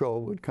shore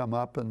patrol would come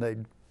up and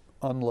they'd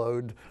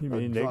unload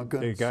a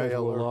drunken the guys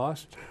sailor who were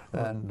lost?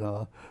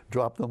 and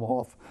drop them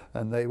off,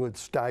 and they would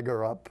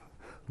stagger up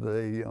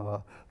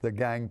the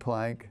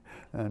gangplank,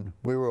 and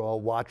we were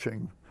all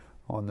watching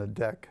on the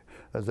deck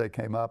as they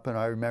came up. And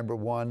I remember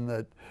one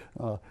that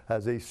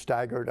as he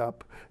staggered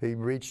up, he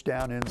reached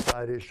down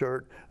inside his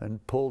shirt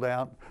and pulled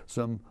out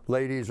some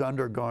ladies'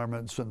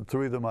 undergarments and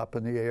threw them up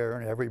in the air,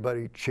 and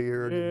everybody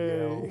cheered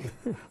and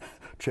yelled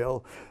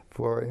chill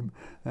for him.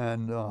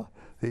 And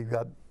he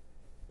got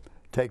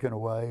taken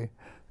away.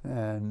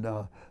 And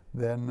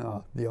then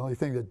the only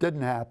thing that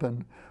didn't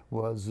happen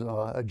was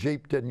a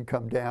Jeep didn't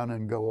come down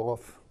and go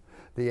off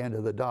the end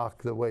of the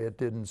dock the way it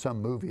did in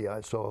some movie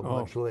I saw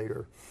much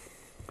later.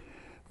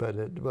 But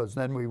it was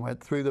then we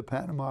went through the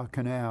Panama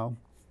Canal,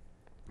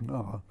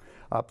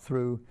 up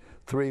through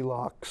 3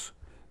 locks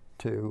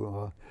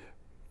to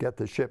get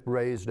the ship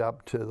raised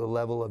up to the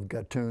level of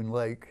Gatun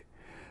Lake.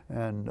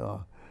 And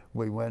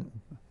we went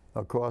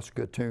across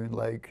Gatun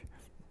Lake,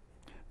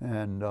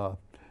 and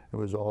it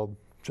was all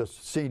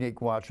just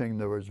scenic watching.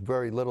 There was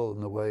very little in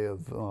the way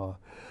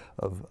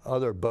of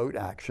other boat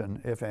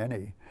action, if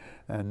any.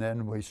 And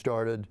then we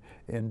started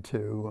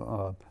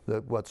into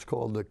what's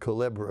called the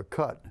Culebra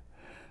Cut.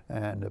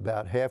 And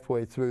about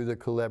halfway through the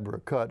Culebra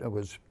Cut, it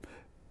was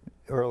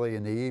early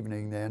in the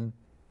evening then,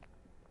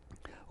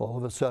 all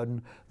of a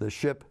sudden the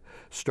ship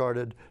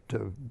started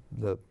to,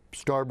 the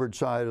starboard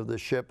side of the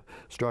ship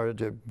started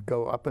to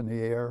go up in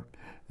the air.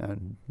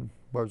 And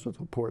where's the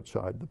port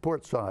side? The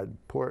port side,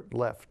 port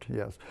left,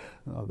 yes.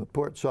 The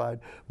port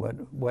side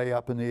went way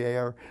up in the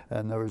air,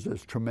 and there was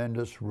this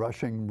tremendous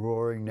rushing,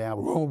 roaring now,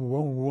 vroom,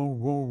 vroom, vroom,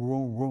 vroom,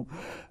 vroom, vroom.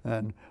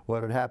 And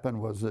what had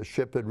happened was the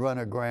ship had run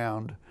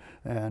aground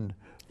and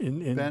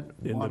bent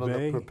one of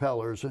the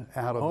propellers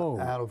out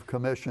of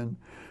commission.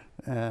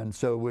 And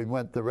so we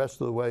went the rest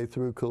of the way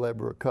through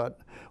Culebra Cut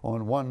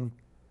on one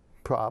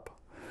prop,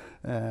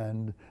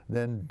 and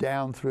then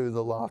down through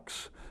the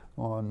locks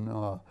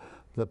on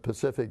the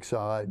Pacific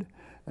side,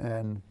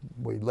 and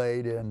we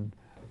laid in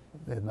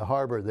the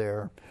harbor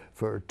there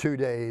for 2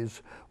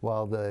 days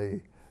while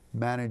the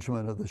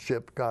management of the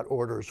ship got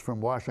orders from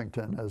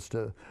Washington as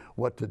to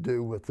what to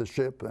do with the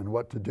ship and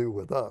what to do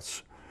with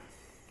us.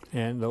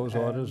 And those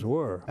orders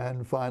were?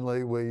 And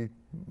finally we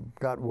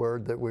got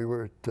word that we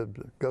were to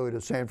go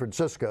to San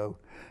Francisco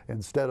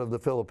instead of the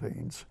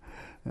Philippines.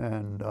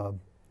 And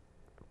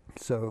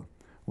so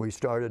we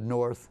started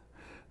north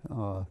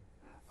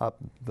up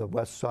the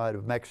west side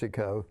of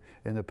Mexico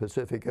in the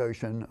Pacific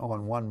Ocean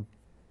on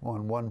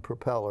one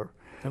propeller.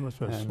 That must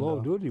have been slow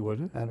duty,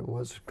 wasn't it? And it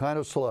was kind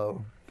of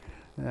slow,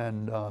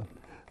 and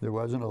there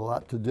wasn't a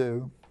lot to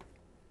do.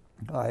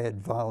 I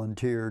had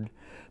volunteered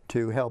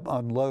to help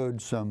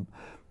unload some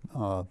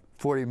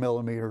 40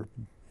 millimeter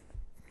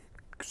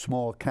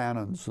small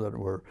cannons that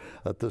were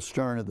at the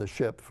stern of the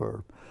ship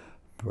for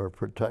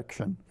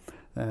protection.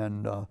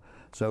 And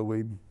so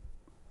we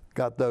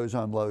got those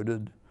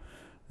unloaded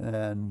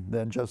and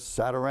then just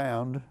sat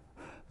around,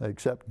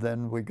 except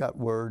then we got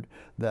word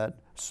that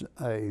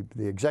the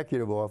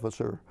executive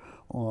officer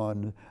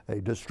on a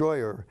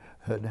destroyer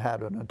had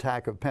had an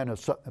attack of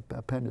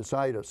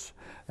appendicitis,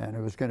 and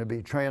it was going to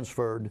be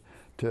transferred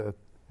to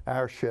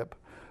our ship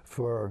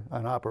for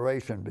an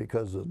operation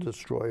because the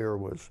destroyer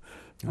was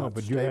not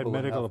but you had stable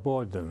medical enough.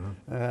 aboard then,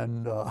 huh?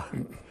 And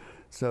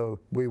so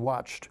we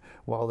watched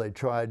while they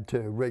tried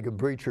to rig a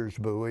breacher's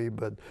buoy,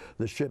 but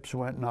the ships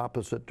went in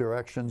opposite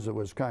directions. It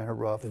was kind of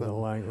rough, and the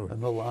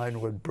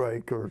line would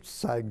break or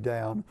sag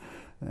down.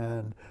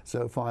 And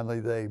so finally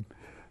they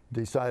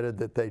decided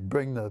that they'd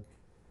bring the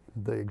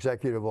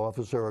executive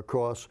officer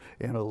across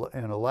in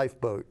a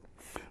lifeboat.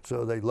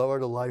 So they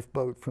lowered a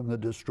lifeboat from the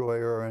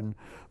destroyer, and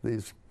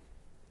these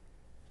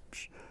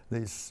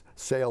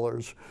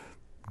sailors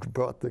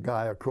brought the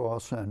guy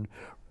across, and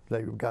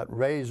they got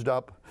raised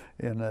up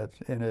in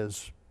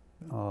his,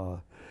 you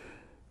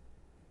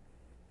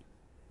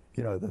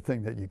know, the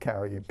thing that you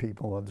carry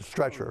people on, the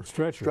stretcher.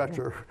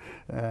 Stretcher.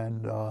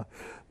 And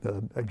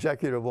the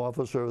executive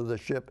officer of the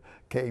ship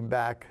came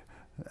back,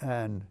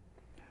 and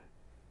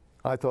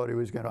I thought he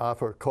was going to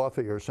offer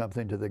coffee or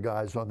something to the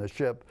guys on the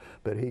ship,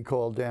 but he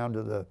called down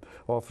to the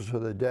officer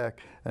of the deck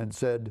and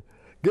said,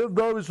 "Give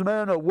those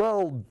men a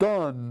well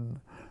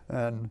done."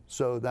 And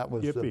so that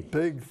was Yippee. the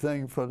big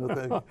thing for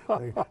the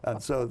thing.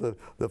 And so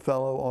the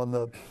fellow on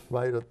the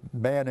right,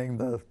 manning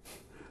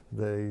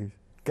the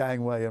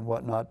gangway and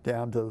whatnot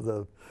down to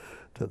the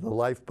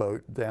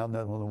lifeboat, down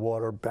there on the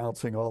water,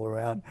 bouncing all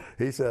around,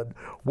 he said,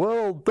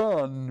 "Well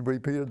done,"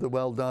 repeated the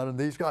 "well done," and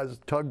these guys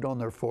tugged on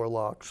their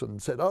forelocks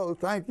and said, "Oh,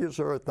 thank you,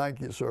 sir,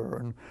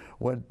 and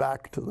went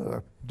back to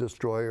the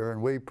destroyer,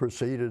 and we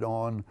proceeded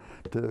on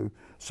to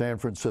San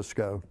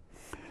Francisco,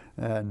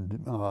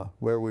 and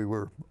where we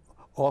were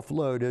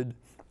offloaded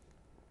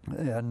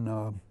and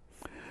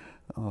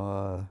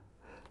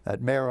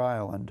at Mare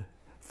Island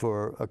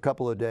for a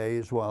couple of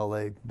days while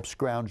they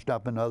scrounged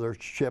up another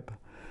ship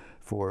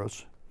for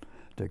us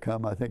to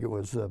come. I think it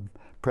was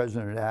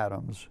President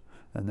Adams,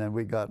 and then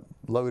we got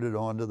loaded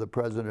onto the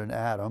President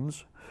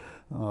Adams.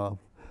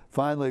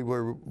 Finally,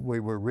 we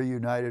were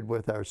reunited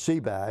with our sea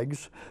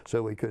bags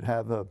so we could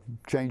have a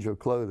change of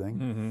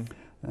clothing.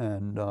 Mm-hmm.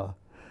 And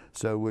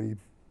so we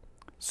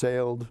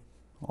sailed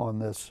on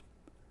this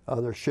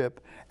other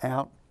ship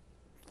out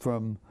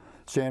from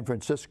San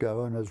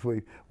Francisco, and as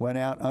we went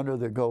out under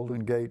the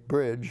Golden Gate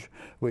Bridge,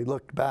 we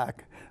looked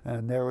back,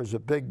 and there was a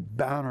big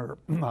banner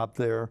up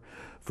there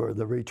for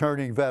the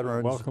returning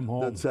veterans. Welcome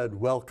home. That said,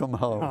 "Welcome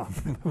home."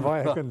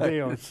 Vaya con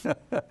Dios.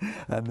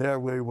 And there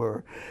we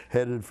were,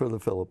 headed for the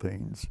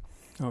Philippines.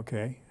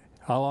 Okay.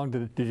 How long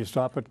did you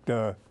stop at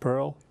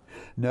Pearl?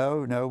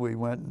 No, we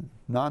went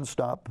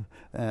nonstop,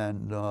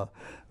 and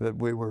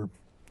we were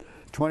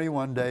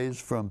 21 days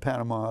from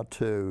Panama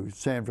to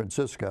San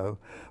Francisco,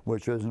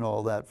 which isn't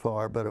all that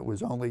far, but it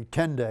was only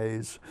 10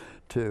 days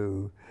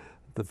to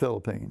the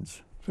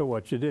Philippines. So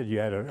what you did, you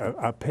had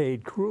a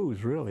paid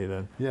cruise, really,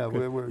 then? Yeah,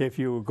 we were. If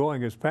you were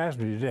going as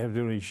passengers, you didn't have to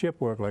do any ship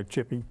work like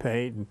chipping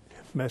paint and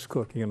mess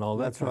cooking and all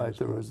that. That's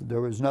right.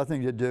 There was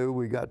nothing to do.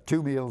 We got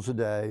 2 meals a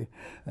day,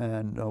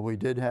 and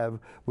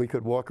we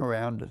could walk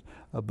around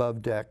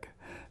above deck,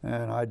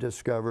 and I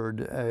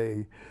discovered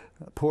a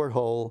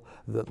porthole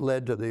that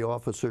led to the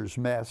officers'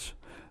 mess,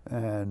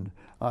 and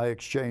I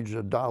exchanged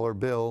a $1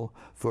 bill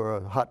for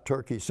a hot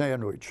turkey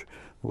sandwich,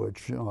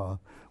 which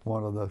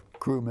one of the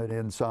crewmen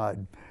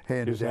inside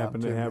handed just out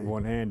happened to have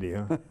one handy,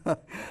 huh?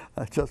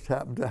 I just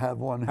happened to have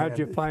one handy. How'd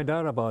you find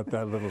out about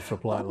that little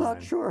supply line? I'm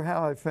not sure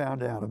how I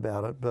found out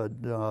about it, but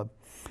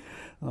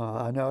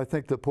I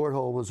think the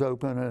porthole was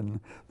open, and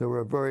there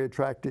were very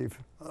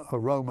attractive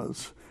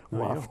aromas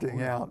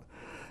wafting out,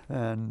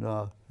 and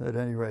at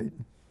any rate,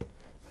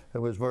 it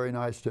was very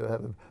nice to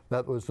have.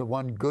 That was the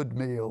one good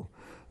meal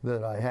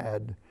that I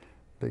had,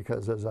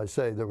 because, as I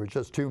say, there were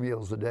just 2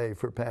 meals a day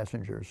for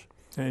passengers.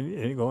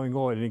 And going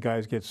on, any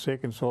guys get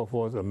sick and so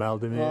forth, or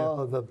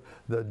Maldonado? Oh,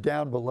 the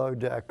down below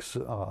decks,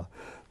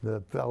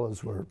 the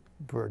fellows were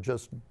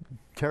just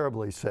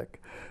terribly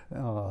sick,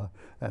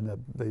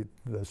 and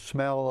the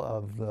smell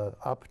of the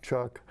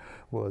upchuck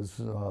was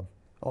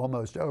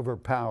almost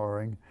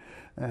overpowering.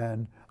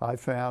 And I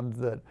found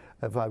that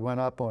if I went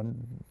up on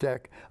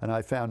deck and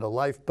I found a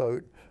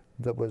lifeboat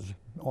that was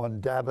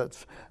on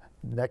davits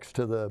next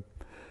to the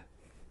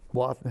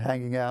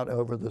hanging out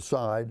over the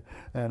side,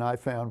 and I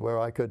found where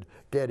I could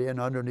get in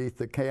underneath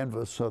the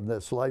canvas of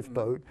this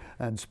lifeboat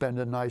and spend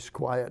a nice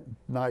quiet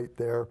night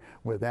there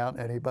without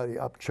anybody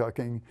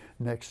upchucking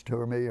next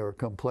to me or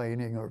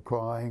complaining or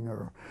crying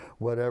or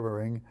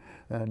whatevering.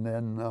 And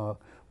then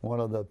one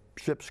of the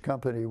ship's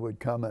company would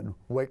come and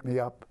wake me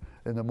up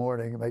in the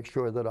morning, make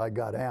sure that I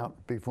got out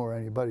before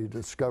anybody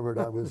discovered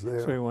I was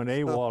there. So you went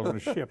AWOL on a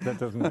ship. That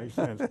doesn't make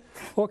sense.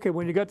 Okay,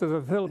 when you got to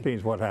the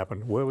Philippines, what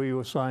happened? Where were you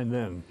assigned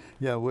then?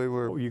 Yeah, we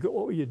were.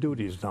 What were your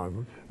duties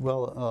down?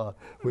 Well,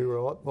 we were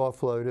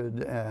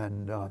offloaded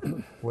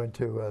and went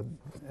to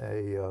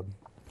a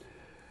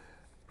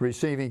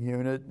receiving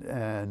unit,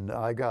 and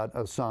I got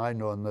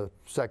assigned on the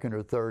second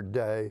or third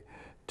day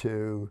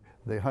to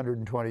the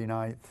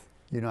 129th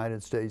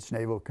United States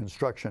Naval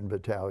Construction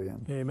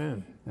Battalion.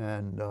 Amen.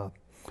 And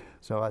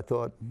so I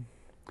thought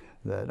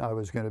that I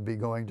was going to be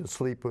going to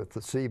sleep with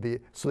the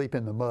sleep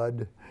in the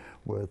mud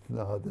with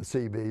the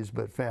Seabees,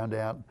 but found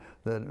out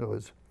that it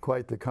was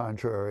quite the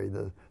contrary.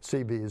 The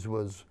Seabees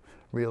was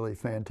really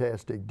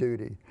fantastic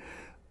duty.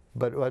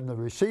 But on the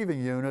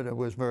receiving unit, it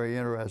was very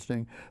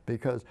interesting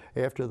because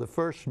after the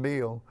first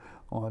meal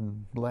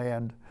on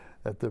land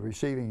at the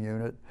receiving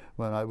unit,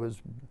 when I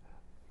was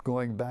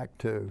going back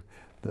to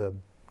the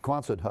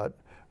Quonset hut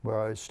where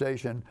I was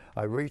stationed,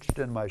 I reached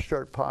in my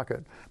shirt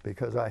pocket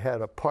because I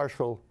had a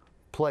partial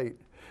plate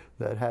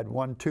that had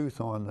one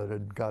tooth on that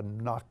had gotten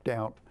knocked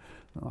out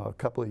a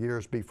couple of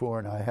years before,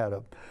 and I had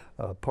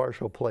a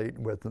partial plate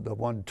with the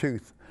one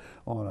tooth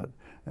on it.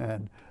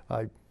 And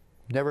I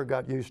never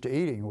got used to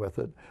eating with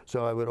it,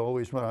 so I would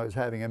always, when I was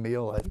having a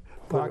meal, I'd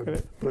put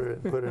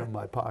it in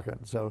my pocket.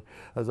 So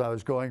as I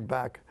was going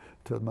back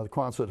to my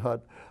Quonset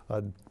hut,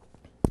 I'd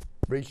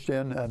reached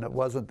in and it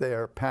wasn't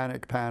there.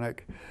 Panic,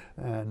 panic.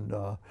 And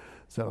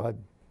so I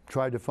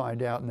tried to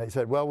find out, and they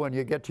said, well, when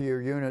you get to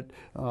your unit,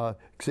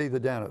 see the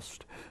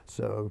dentist.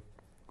 So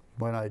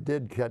when I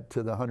did get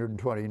to the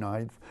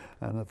 129th,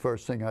 and the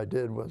first thing I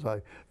did was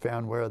I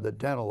found where the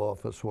dental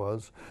office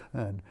was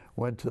and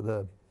went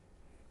to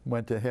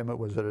him. It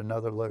was at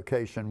another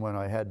location when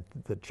I had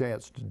the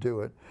chance to do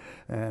it.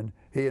 And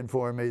he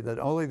informed me that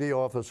only the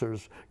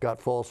officers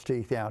got false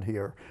teeth out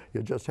here.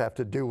 You just have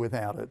to do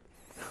without it.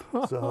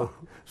 So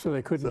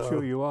they couldn't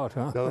chew you out,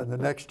 huh? So in the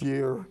next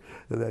year,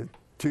 the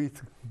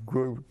teeth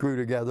grew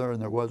together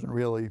and there wasn't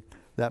really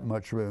that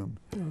much room.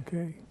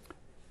 Okay.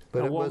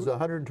 But it was, the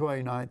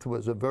 129th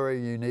was a very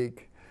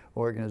unique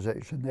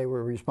organization. They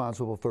were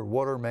responsible for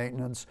water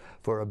maintenance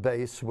for a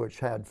base which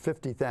had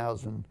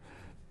 50,000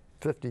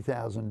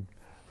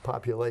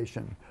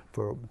 population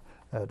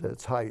at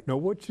its height. Now,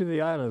 which of the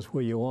islands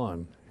were you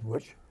on?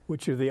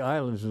 Which of the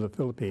islands in the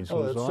Philippines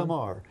was on?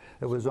 Samar.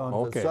 It was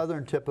on the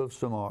southern tip of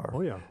Samar.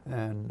 Oh, yeah.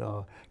 And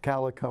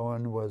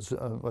Calicoan was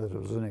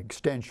an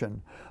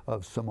extension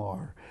of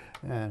Samar.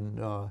 And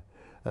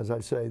as I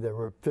say, there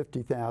were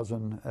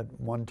 50,000 at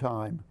one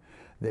time.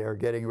 They are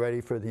getting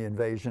ready for the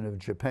invasion of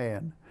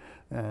Japan.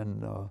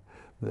 And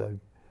the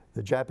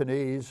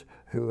Japanese,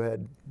 who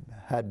had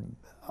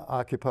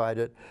occupied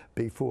it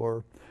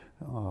before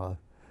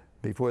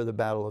the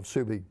Battle of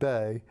Subic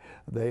Bay,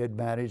 they had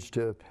managed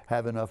to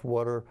have enough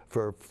water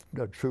for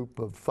a troop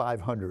of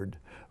 500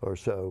 or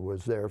so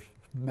was their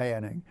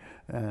manning.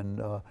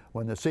 And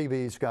when the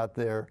Seabees got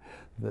there,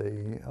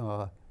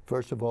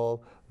 first of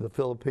all, the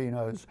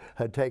Filipinos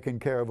had taken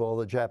care of all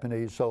the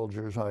Japanese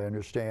soldiers, I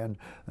understand,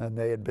 and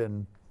they had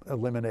been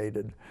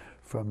eliminated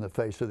from the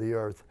face of the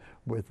earth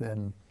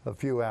within a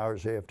few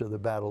hours after the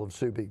Battle of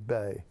Subic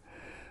Bay.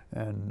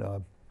 And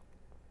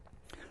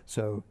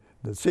so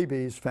the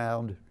Seabees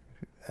found,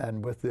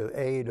 and with the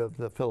aid of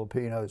the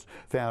Filipinos,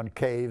 found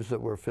caves that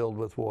were filled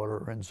with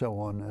water and so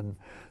on. And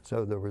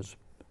so there was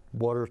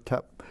water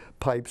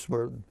pipes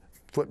were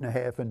 1.5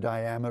 feet in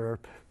diameter,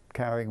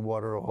 carrying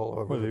water all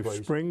over the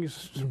place.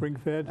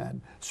 Spring-fed?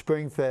 And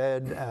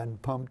spring-fed and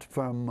pumped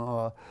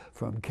from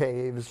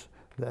caves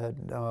that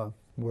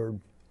were...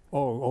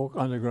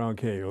 underground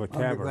cave, or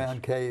caverns.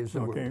 Underground caves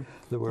that were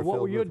filled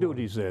What were your with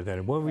duties there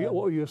then? What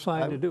were you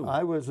assigned to do?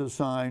 I was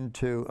assigned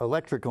to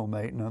electrical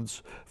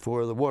maintenance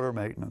for the water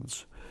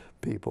maintenance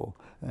people.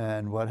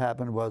 And what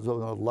happened was a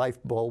light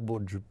bulb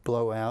would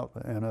blow out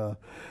in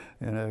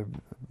a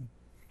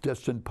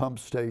distant pump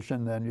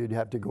station, then you'd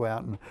have to go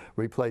out and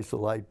replace the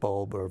light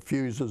bulb, or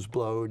fuses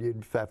blowed,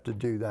 you'd have to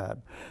do that.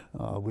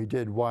 We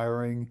did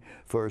wiring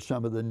for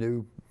some of the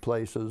new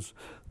places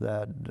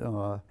that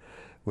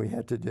we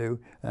had to do,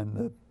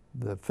 and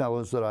the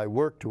fellows that I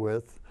worked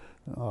with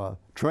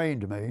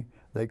trained me.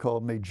 They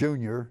called me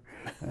Junior,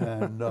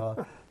 and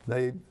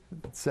they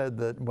said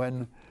that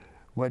when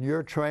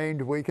you're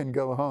trained, we can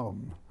go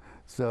home.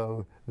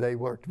 So they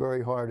worked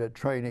very hard at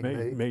training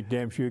me. Made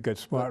damn sure you got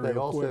smart. But they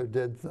also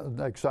did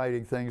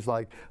exciting things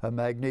like a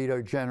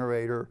magneto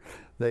generator.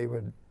 They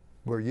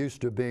were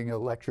used to being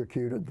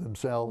electrocuted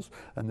themselves,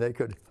 and they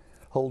could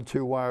hold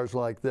two wires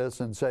like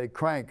this and say,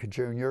 "Crank,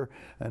 Junior,"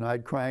 and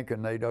I'd crank,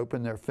 and they'd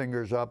open their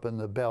fingers up, and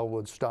the bell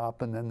would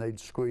stop, and then they'd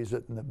squeeze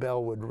it, and the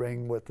bell would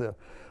ring with the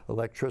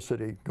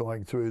electricity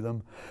going through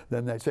them.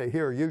 Then they'd say,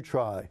 "Here, you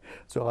try."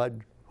 So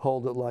I'd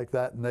hold it like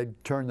that, and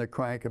they'd turn the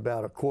crank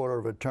about 1/4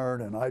 of a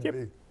turn, and I'd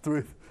be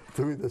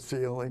through the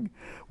ceiling.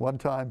 One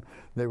time,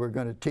 they were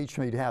going to teach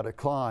me how to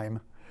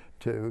climb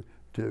to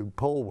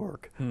pole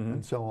work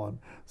and so on.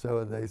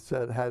 So they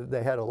said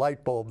they had a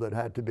light bulb that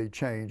had to be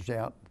changed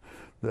out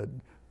that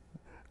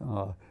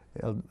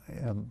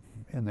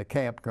in the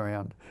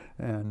campground.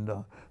 And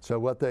so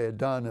what they had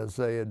done is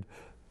they had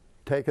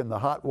taken the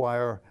hot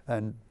wire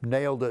and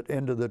nailed it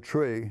into the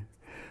tree.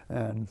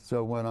 And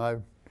so when I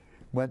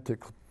went to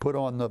put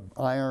on the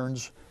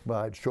irons,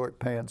 I had short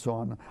pants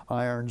on,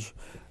 irons,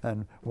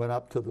 and went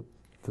up to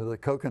the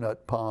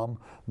coconut palm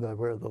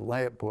where the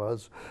lamp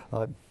was.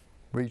 I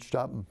reached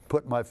up and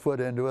put my foot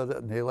into it,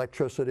 and the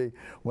electricity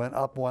went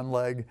up one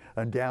leg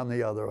and down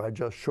the other. I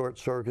just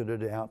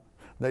short-circuited out.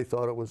 They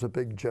thought it was a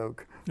big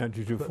joke. And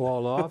did you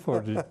fall off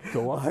or did it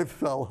go up?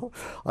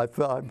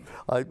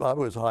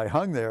 I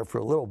hung there for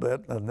a little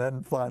bit, and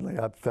then finally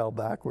I fell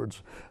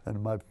backwards,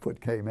 and my foot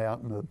came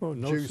out, and the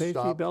no juice safety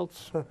stopped.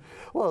 belts?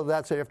 Well,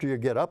 that's after you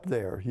get up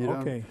there. You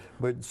Okay. don't,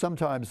 but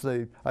sometimes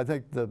I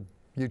think the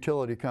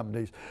utility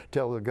companies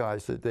tell the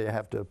guys that they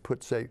have to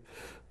put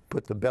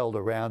the belt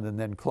around and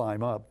then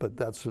climb up, but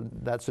that's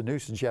a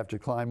nuisance. You have to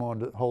climb on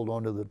to hold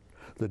on to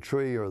the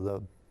tree or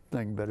the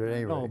thing, but at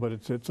any rate. No, but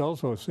it's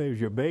also saves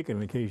your bacon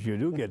in case you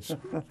do get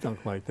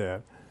stunk like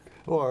that.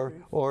 Or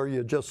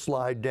you just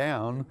slide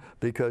down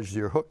because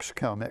your hooks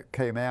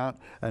came out,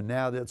 and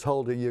now that's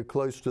holding you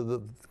close to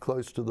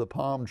the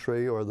palm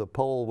tree or the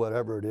pole,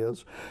 whatever it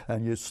is,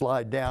 and you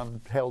slide down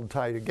held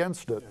tight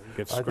against it.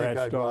 Get I think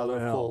I'd all rather the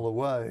hell. fall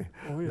away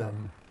Oh, yeah.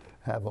 than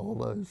have all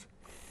those.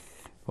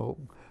 Oh,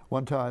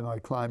 one time I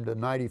climbed a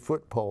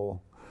 90-foot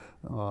pole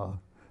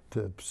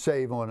to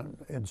save on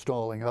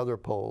installing other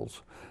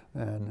poles.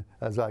 And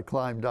as I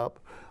climbed up,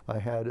 I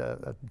had,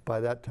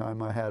 by that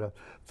time, I had a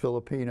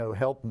Filipino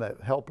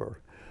helper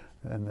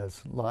in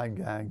this line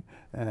gang,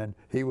 and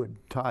he would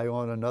tie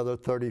on another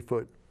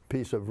 30-foot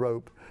piece of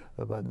rope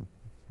about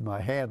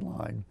my hand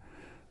line.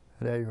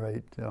 At any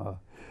rate,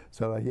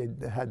 so he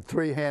had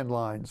 3 hand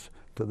lines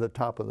to the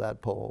top of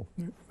that pole.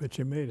 But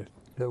you made it.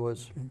 It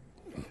was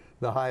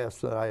the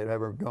highest that I had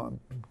ever gone.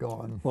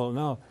 Well,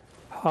 now,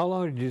 how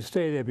long did you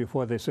stay there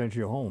before they sent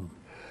you home?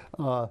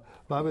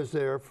 I was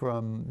there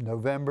from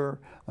November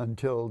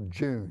until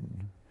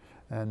June,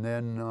 and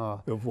then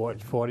Of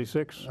what,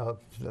 46?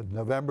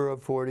 November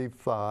of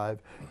 45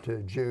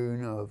 to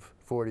June of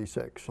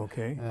 46.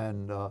 Okay.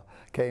 And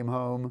came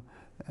home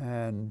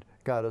and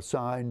got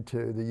assigned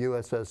to the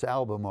USS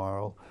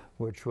Albemarle,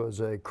 which was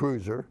a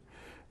cruiser.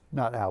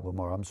 Not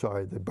Albemarle, I'm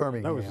sorry, the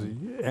Birmingham.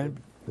 That was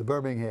The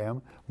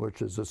Birmingham,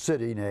 which is a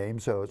city name,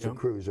 so it's a Yep,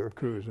 cruiser.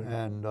 cruiser.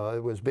 And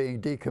it was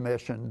being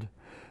decommissioned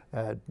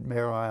at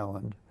Mare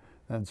Island.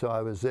 And so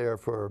I was there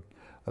for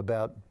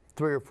about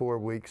 3 or 4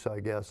 weeks, I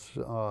guess,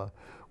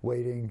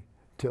 waiting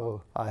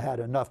till I had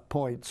enough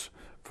points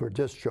for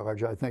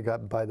discharge. I think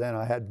by then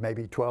I had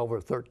maybe 12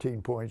 or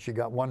 13 points. You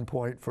got 1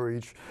 point for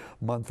each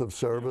month of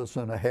service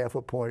and a half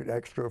a point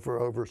extra for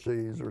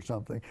overseas or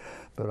something.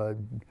 But I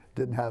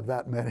didn't have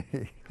that many.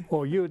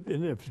 Well, you were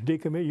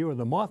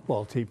the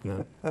mothball team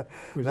then.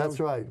 That's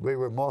right. We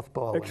were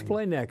mothballing.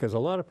 Explain that, because a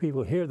lot of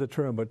people hear the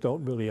term but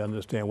don't really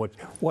understand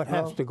what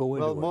has to go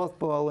into it. Well,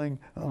 mothballing,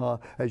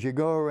 as you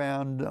go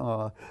around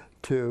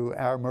to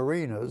our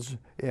marinas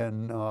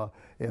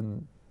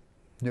in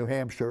New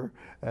Hampshire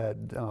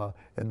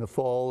in the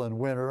fall and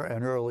winter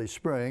and early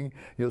spring,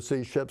 you'll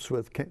see ships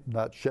with,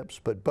 not ships,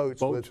 but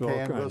boats with all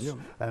kinds, canvas, yeah.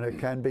 and it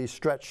can be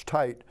stretched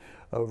tight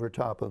over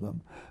top of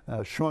them,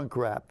 shrink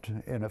wrapped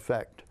in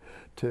effect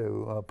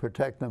to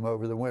protect them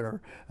over the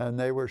winter. And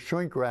they were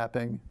shrink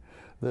wrapping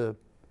the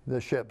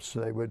ships.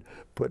 They would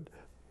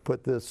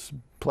put this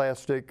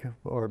plastic,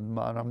 or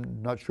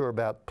I'm not sure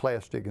about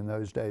plastic in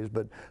those days,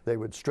 but they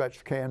would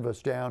stretch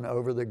canvas down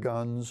over the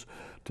guns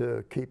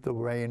to keep the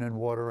rain and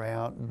water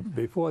out. And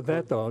Before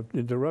that, though, I'll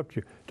interrupt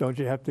you. Don't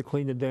you have to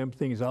clean the damn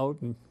things out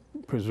and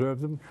preserve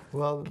them?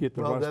 well, Get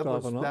the rust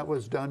off and all? that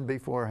was done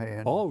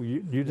beforehand. Oh,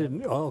 you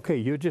didn't? Oh, okay,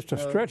 you're just a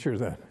stretcher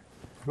then.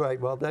 Right.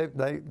 Well,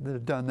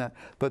 they've done that,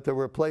 but there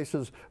were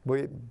places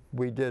we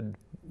did.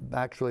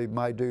 Actually,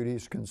 my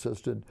duties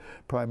consisted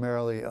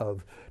primarily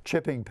of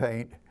chipping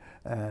paint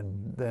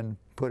and then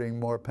putting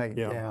more paint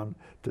down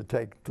to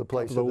take the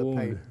place of the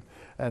paint,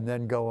 and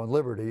then go on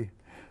liberty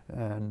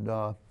and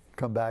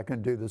come back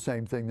and do the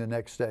same thing the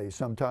next day,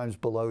 sometimes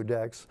below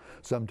decks,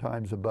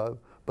 sometimes above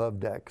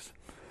decks.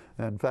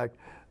 In fact,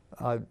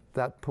 at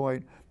that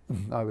point,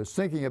 I was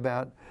thinking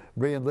about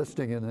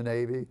re-enlisting in the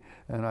Navy,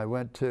 and I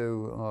went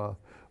to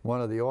one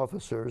of the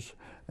officers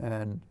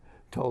and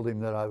told him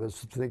that I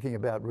was thinking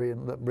about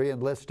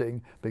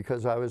re-enlisting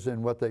because I was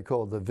in what they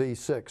called the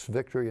V6,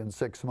 Victory in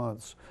 6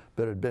 months,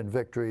 but it had been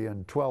Victory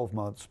in 12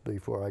 months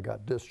before I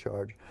got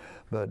discharged.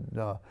 But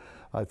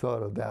I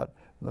thought about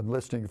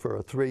enlisting for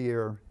a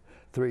three-year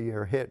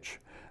hitch,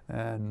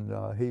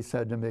 and he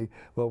said to me,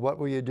 well, what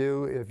will you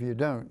do if you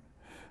don't?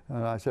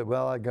 And I said,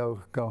 well, I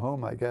go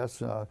home, I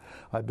guess.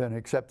 I've been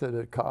accepted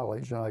at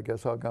college, and I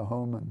guess I'll go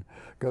home and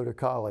go to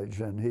college.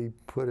 And he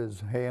put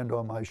his hand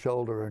on my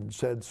shoulder and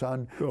said,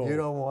 son, you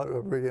don't want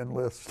to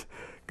re-enlist.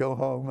 Go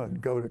home and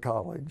go to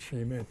college.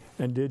 Amen.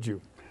 And did you?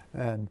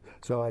 And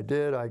so I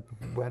did. I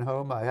went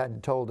home. I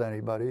hadn't told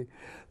anybody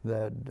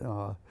that,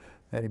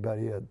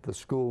 anybody at the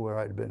school where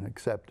I'd been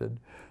accepted.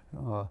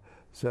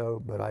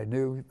 But I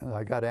knew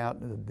I got out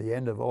at the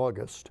end of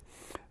August,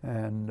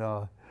 And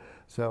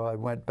so I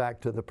went back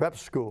to the prep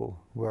school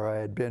where I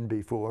had been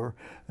before,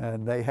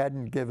 and they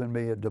hadn't given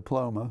me a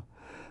diploma,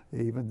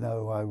 even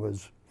though I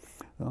was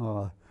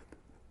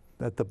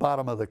at the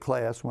bottom of the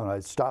class when I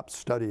stopped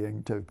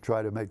studying to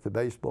try to make the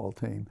baseball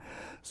team.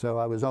 So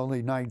I was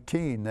only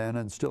 19 then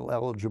and still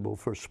eligible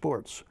for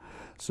sports.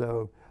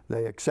 So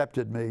they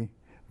accepted me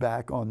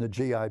back on the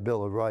GI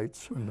Bill of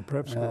Rights. In the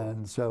prep school.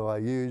 And so I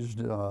used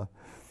 9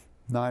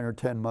 or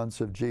 10 months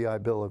of GI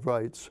Bill of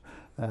Rights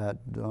at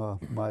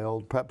my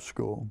old prep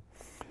school.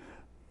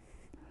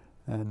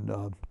 And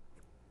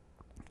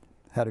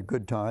had a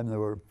good time. There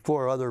were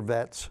 4 other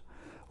vets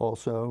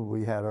also.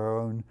 We had our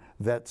own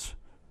vets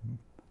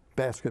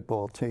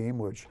basketball team,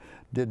 which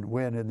didn't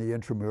win in the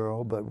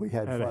intramural, but we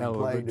had a fun hell of a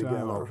playing good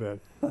time, I'll together.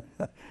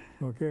 bet.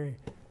 Okay.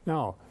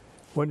 Now,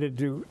 when did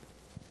you,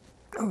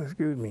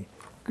 excuse me,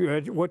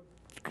 what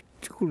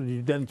school did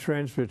you then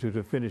transfer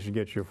to finish and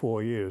get your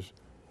 4 years?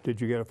 Did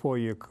you get a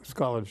 4-year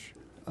college?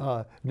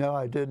 No,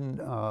 I didn't.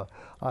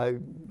 I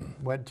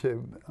went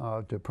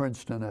to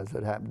Princeton, as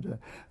it happened to,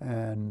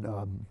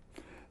 and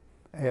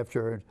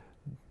after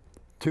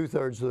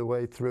 2/3 of the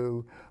way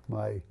through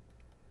my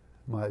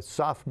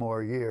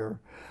sophomore year,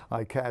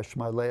 I cashed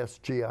my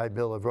last GI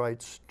Bill of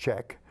Rights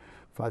check.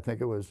 I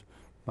think it was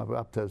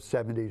up to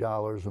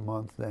 $70 a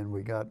month. Then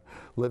we got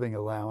living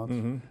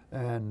allowance,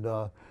 and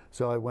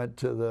so I went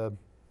to the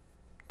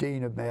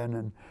dean of men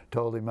and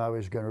told him I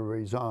was going to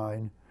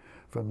resign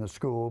from the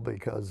school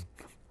because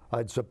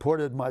I'd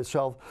supported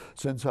myself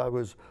since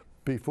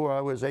before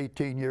I was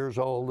 18 years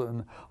old,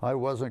 and I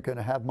wasn't going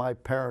to have my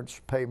parents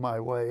pay my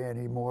way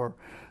anymore.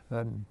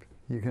 And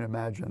you can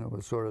imagine it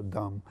was sort of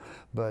dumb.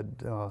 But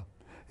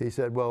he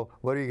said, well,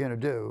 what are you going to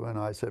do? And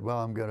I said, well,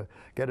 I'm going to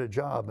get a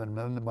job. And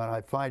then when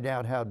I find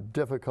out how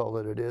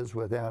difficult it is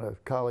without a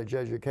college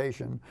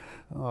education,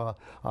 I'm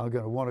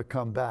going to want to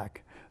come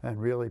back and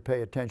really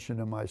pay attention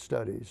to my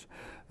studies.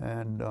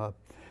 And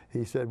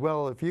he said,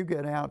 well, if you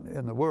get out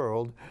in the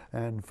world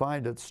and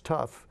find it's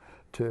tough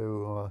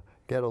to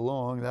get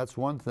along, that's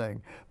one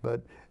thing.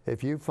 But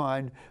if you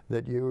find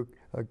that you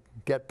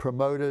get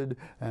promoted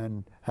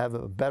and have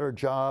a better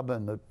job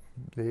and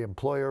the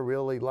employer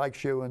really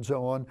likes you and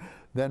so on,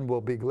 then we'll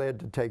be glad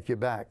to take you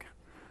back.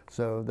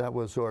 So that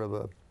was sort of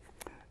a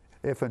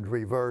if and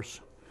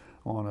reverse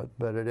on it.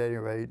 But at any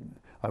rate,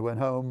 I went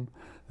home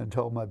and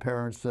told my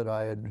parents that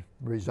I had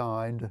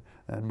resigned,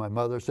 and my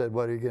mother said,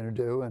 what are you going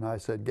to do? And I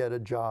said, get a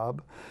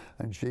job.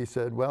 And she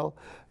said, well,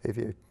 if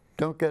you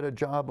don't get a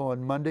job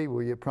on Monday,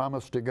 will you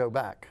promise to go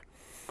back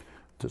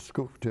to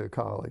school, to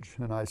college?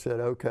 And I said,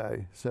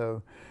 okay.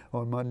 So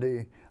on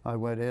Monday, I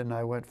went in.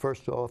 I went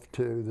first off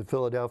to the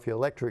Philadelphia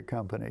Electric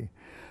Company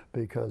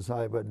because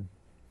I had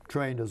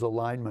trained as a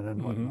lineman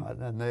and whatnot,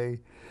 and they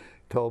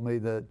told me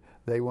that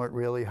they weren't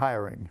really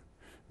hiring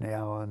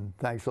now, and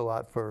thanks a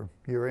lot for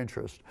your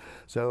interest.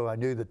 So I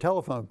knew the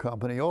telephone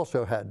company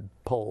also had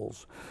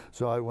polls.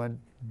 So I went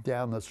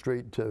down the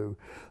street to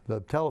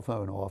the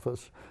telephone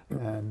office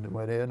and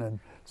went in and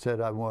said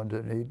I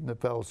wanted to eat. And the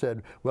fellow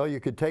said, well, you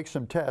could take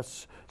some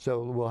tests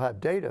so we'll have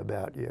data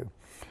about you.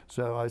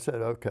 So I said,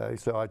 okay.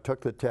 So I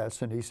took the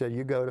tests, and he said,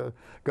 you go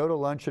to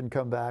lunch and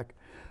come back.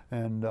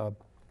 And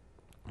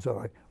so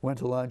I went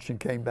to lunch and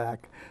came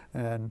back,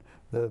 and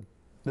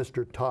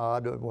Mr.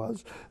 Todd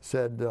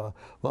said,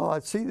 well, I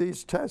see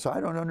these tests. I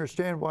don't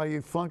understand why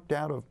you flunked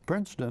out of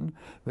Princeton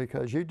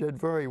because you did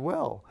very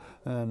well.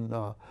 And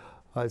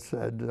I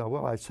said,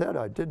 well, I said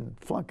I didn't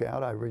flunk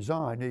out. I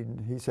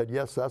resigned. He said,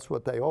 yes, that's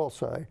what they all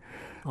say.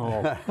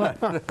 Oh,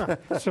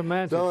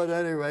 semantics. So at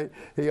any rate,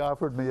 he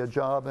offered me a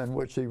job in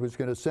which he was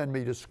going to send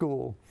me to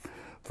school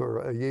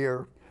for a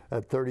year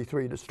at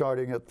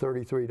starting at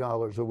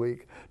 $33 a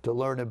week to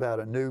learn about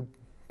a new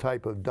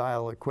type of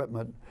dial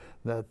equipment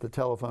that the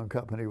telephone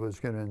company was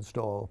going to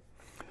install.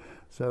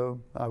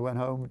 So I went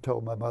home,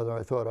 told my mother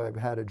I thought I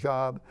had a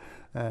job,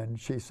 and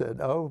she said,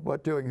 oh,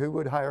 what doing? Who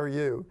would hire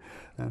you?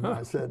 And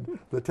I said,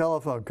 the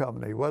telephone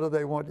company. What do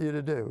they want you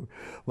to do?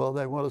 Well,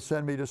 they want to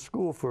send me to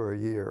school for a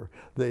year.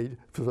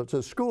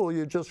 To school,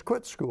 you just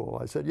quit school.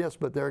 I said, yes,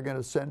 but they're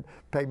going to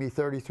pay me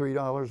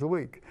 $33 a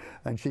week.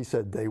 And she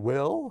said, they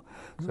will?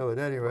 So at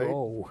any rate,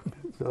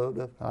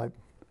 I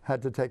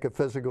had to take a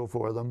physical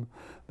for them.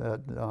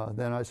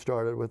 Then I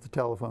started with the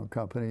telephone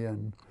company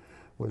and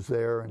was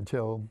there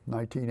until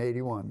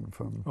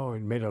 1981. Oh,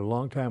 you made a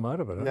long time out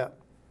of it, huh? Yeah.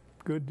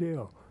 Good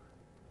deal.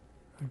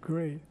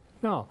 Great.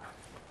 Now,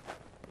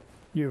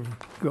 you've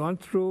gone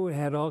through and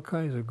had all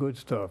kinds of good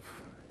stuff.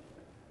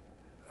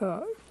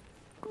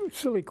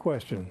 Silly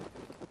question,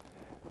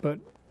 but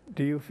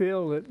do you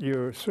feel that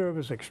your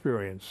service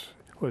experience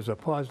was a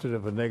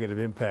positive or negative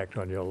impact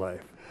on your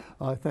life?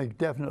 I think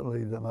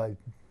definitely that my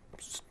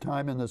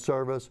time in the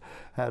service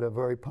had a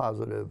very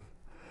positive.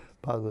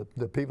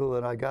 The people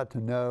that I got to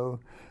know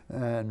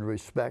and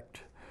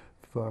respect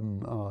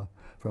from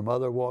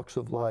other walks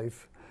of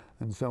life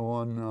and so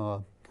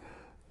on.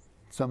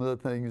 Some of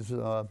the things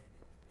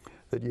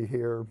that you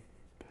hear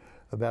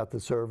about the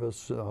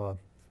service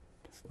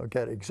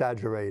get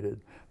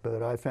exaggerated,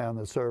 but I found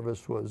the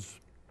service was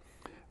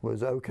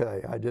was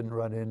okay. I didn't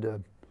run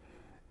into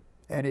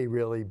any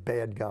really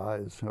bad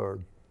guys or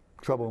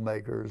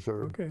troublemakers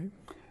or Okay.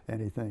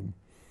 anything.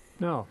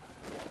 Now,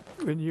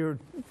 in your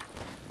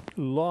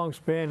long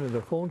span in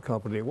the phone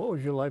company, what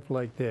was your life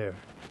like there?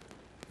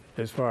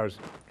 As far as,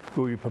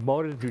 were you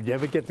promoted? Did you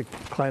ever get to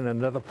climb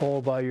another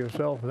pole by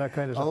yourself and that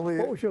kind of stuff?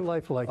 What was your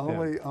life like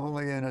there?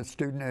 Only in a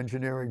student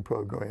engineering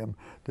program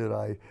did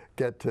I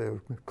get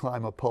to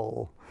climb a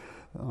pole.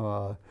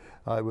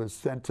 I was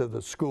sent to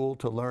the school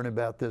to learn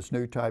about this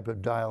new type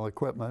of dial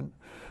equipment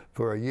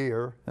for a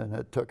year, and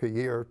it took a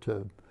year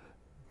to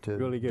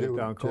Really get it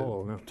down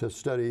cold, huh? to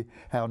study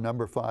how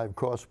number 5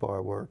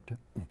 crossbar worked,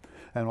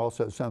 and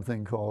also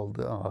something called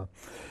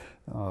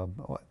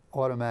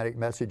automatic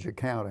message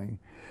accounting,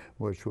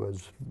 which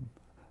was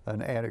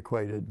an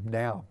antiquated,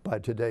 now by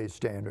today's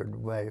standard,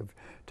 way of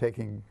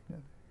taking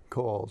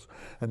calls.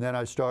 And then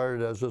I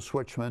started as a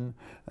switchman,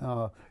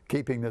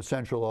 keeping the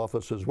central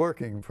offices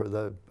working for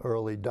the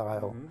early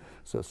dial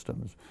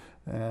systems.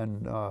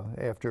 And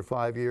after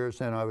 5 years,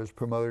 then I was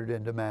promoted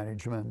into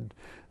management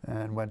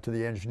and went to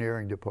the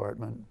engineering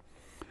department.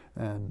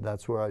 And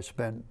that's where I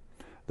spent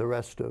the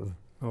rest of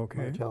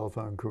my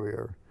telephone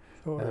career.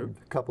 And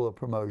a couple of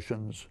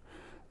promotions.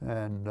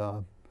 And,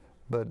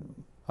 but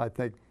I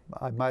think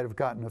I might have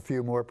gotten a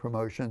few more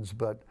promotions,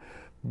 but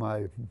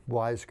my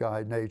wise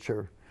guy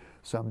nature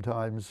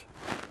sometimes.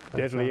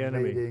 Deadly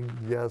enemy. Meeting,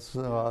 yes.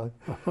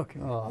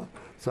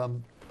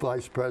 Some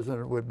vice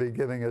president would be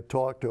giving a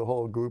talk to a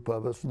whole group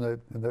of us, and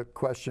the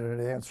question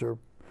and answer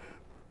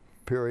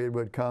period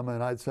would come,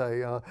 and I'd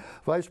say,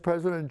 Vice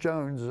President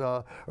Jones,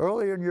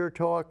 earlier in your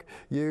talk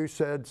you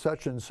said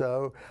such and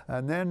so,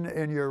 and then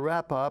in your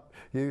wrap-up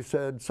you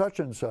said such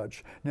and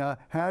such. Now,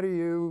 how do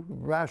you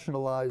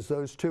rationalize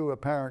those two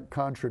apparent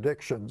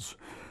contradictions?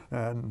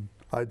 And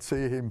I'd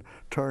see him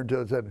turn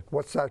to us and say,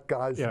 what's that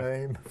guy's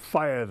name?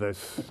 Fire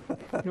this.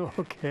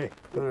 Okay.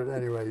 But at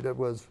any rate, it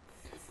was,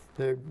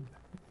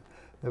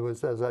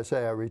 as I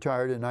say, I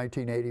retired in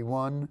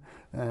 1981,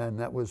 and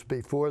that was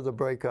before the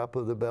breakup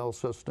of the Bell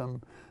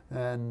system,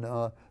 and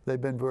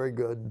they've been very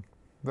good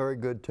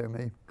to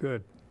me.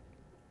 Good.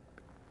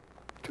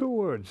 2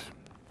 words.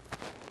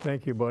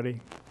 Thank you,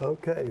 buddy.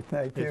 Okay,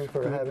 thank you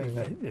for having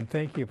me. And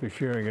thank you for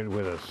sharing it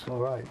with us. All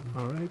right.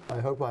 All right. I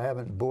hope I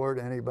haven't bored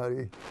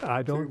anybody.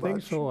 I don't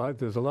think so.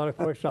 There's a lot of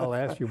questions I'll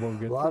ask you when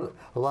we get through.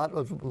 A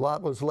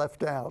lot was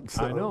left out.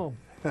 So. I know.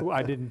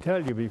 I didn't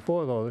tell you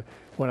before, though.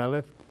 When I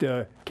left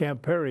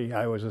Camp Perry,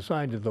 I was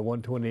assigned to the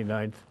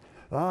 129th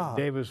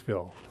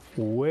Davisville,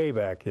 way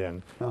back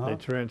then. They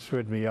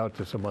transferred me out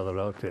to some other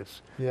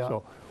outfits. Yeah.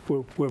 So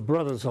we're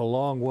brothers a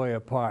long way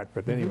apart,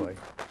 but anyway.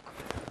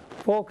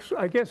 Folks,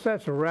 I guess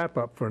that's a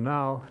wrap-up for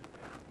now.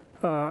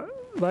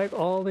 Like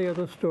all the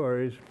other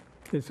stories,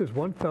 it's this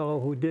one fellow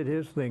who did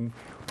his thing.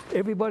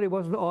 Everybody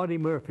wasn't Audie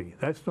Murphy.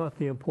 That's not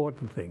the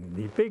important thing.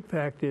 The big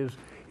fact is,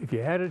 if you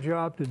had a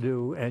job to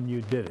do and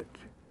you did it,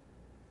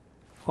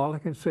 all I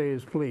can say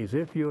is, please,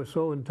 if you're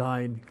so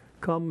inclined,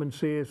 come and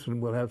see us,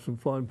 and we'll have some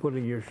fun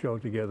putting your show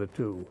together,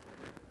 too.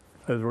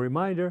 As a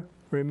reminder,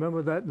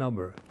 remember that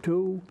number,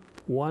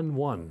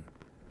 211.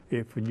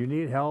 If you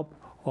need help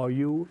or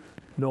you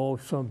know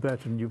some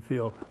veteran you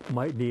feel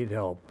might need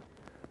help,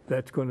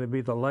 that's going to be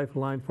the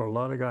lifeline for a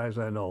lot of guys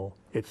I know.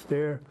 It's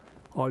there.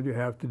 All you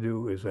have to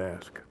do is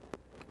ask.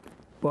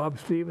 Bob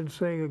Stevens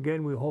saying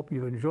again, we hope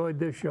you enjoyed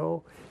this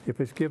show.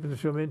 If it's given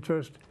some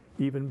interest,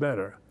 even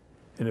better.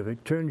 And if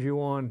it turns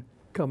you on,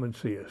 come and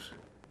see us.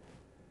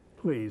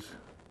 Please,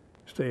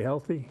 stay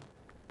healthy.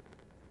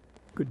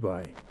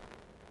 Goodbye.